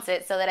pronounce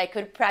it so that I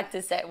could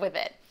practice it with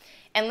it.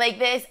 And like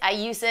this, I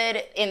use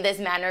it in this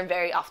manner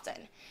very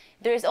often.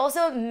 There's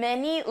also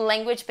many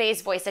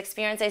language-based voice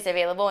experiences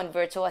available in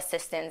virtual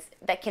assistants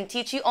that can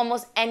teach you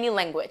almost any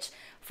language,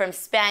 from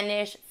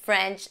Spanish,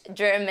 French,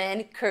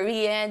 German,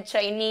 Korean,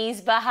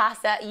 Chinese,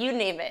 Bahasa, you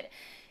name it.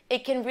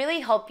 It can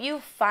really help you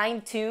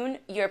fine-tune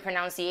your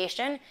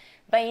pronunciation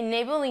by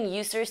enabling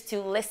users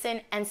to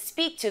listen and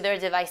speak to their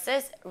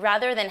devices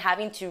rather than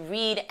having to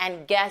read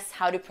and guess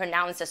how to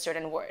pronounce a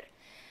certain word.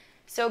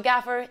 So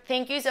Gaffer,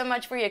 thank you so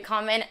much for your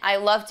comment. I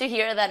love to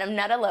hear that I'm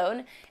not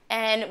alone.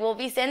 And we'll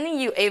be sending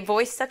you a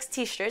Voice Talks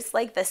t-shirts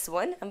like this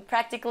one. I'm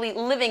practically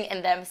living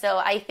in them, so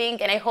I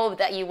think and I hope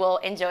that you will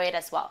enjoy it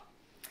as well.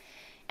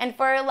 And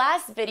for our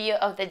last video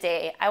of the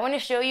day, I want to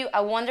show you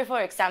a wonderful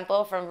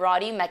example from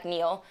Roddy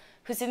McNeil,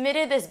 who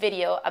submitted this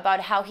video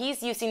about how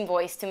he's using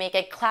voice to make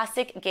a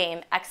classic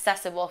game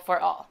accessible for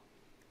all.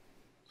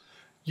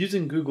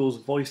 Using Google's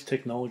voice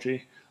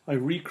technology, I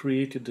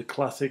recreated the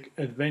classic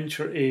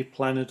Adventure A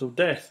Planet of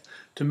Death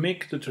to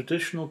make the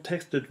traditional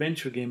text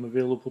adventure game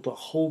available to a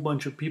whole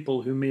bunch of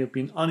people who may have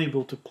been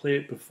unable to play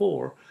it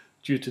before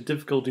due to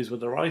difficulties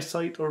with their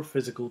eyesight or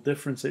physical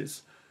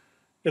differences.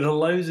 It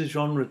allows the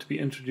genre to be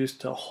introduced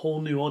to a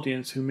whole new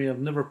audience who may have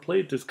never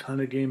played this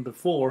kind of game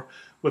before,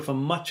 with a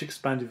much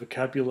expanded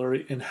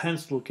vocabulary,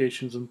 enhanced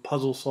locations and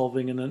puzzle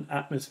solving in an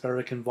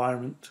atmospheric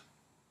environment.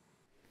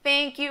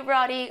 Thank you,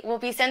 Roddy. We'll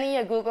be sending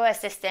you a Google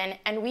Assistant,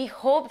 and we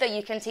hope that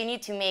you continue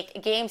to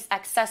make games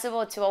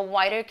accessible to a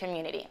wider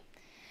community.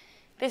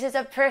 This is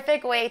a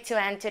perfect way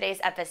to end today's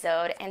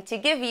episode and to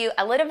give you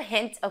a little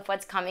hint of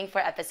what's coming for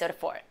episode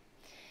 4.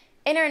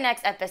 In our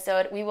next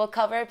episode, we will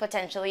cover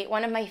potentially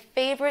one of my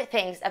favorite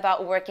things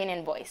about working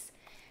in voice,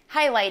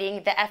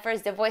 highlighting the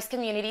efforts the voice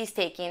community is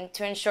taking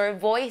to ensure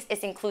voice is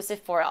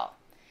inclusive for all.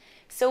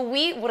 So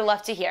we would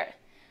love to hear,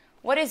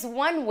 what is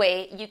one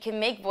way you can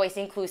make voice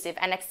inclusive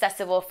and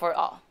accessible for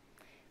all?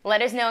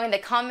 Let us know in the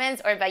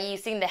comments or by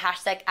using the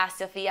hashtag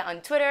AskSofia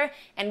on Twitter,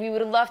 and we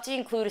would love to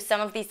include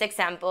some of these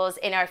examples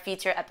in our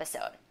future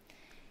episode.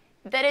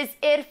 That is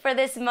it for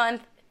this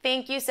month.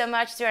 Thank you so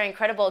much to our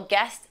incredible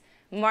guests,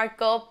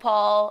 Marco,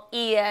 Paul,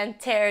 Ian,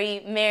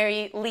 Terry,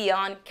 Mary,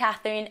 Leon,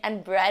 Catherine,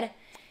 and Brett.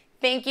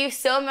 Thank you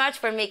so much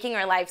for making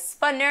our lives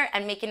funner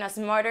and making us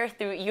smarter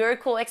through your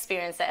cool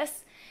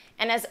experiences.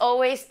 And as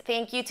always,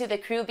 thank you to the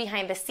crew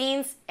behind the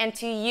scenes and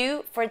to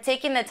you for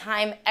taking the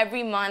time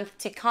every month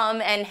to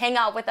come and hang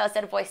out with us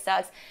at Voice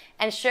Talks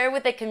and share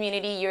with the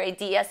community your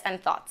ideas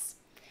and thoughts.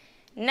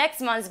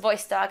 Next month's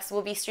Voice Talks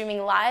will be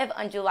streaming live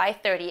on July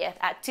 30th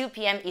at 2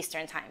 p.m.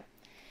 Eastern Time.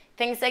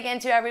 Thanks again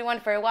to everyone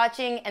for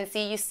watching, and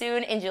see you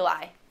soon in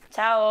July.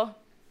 Ciao!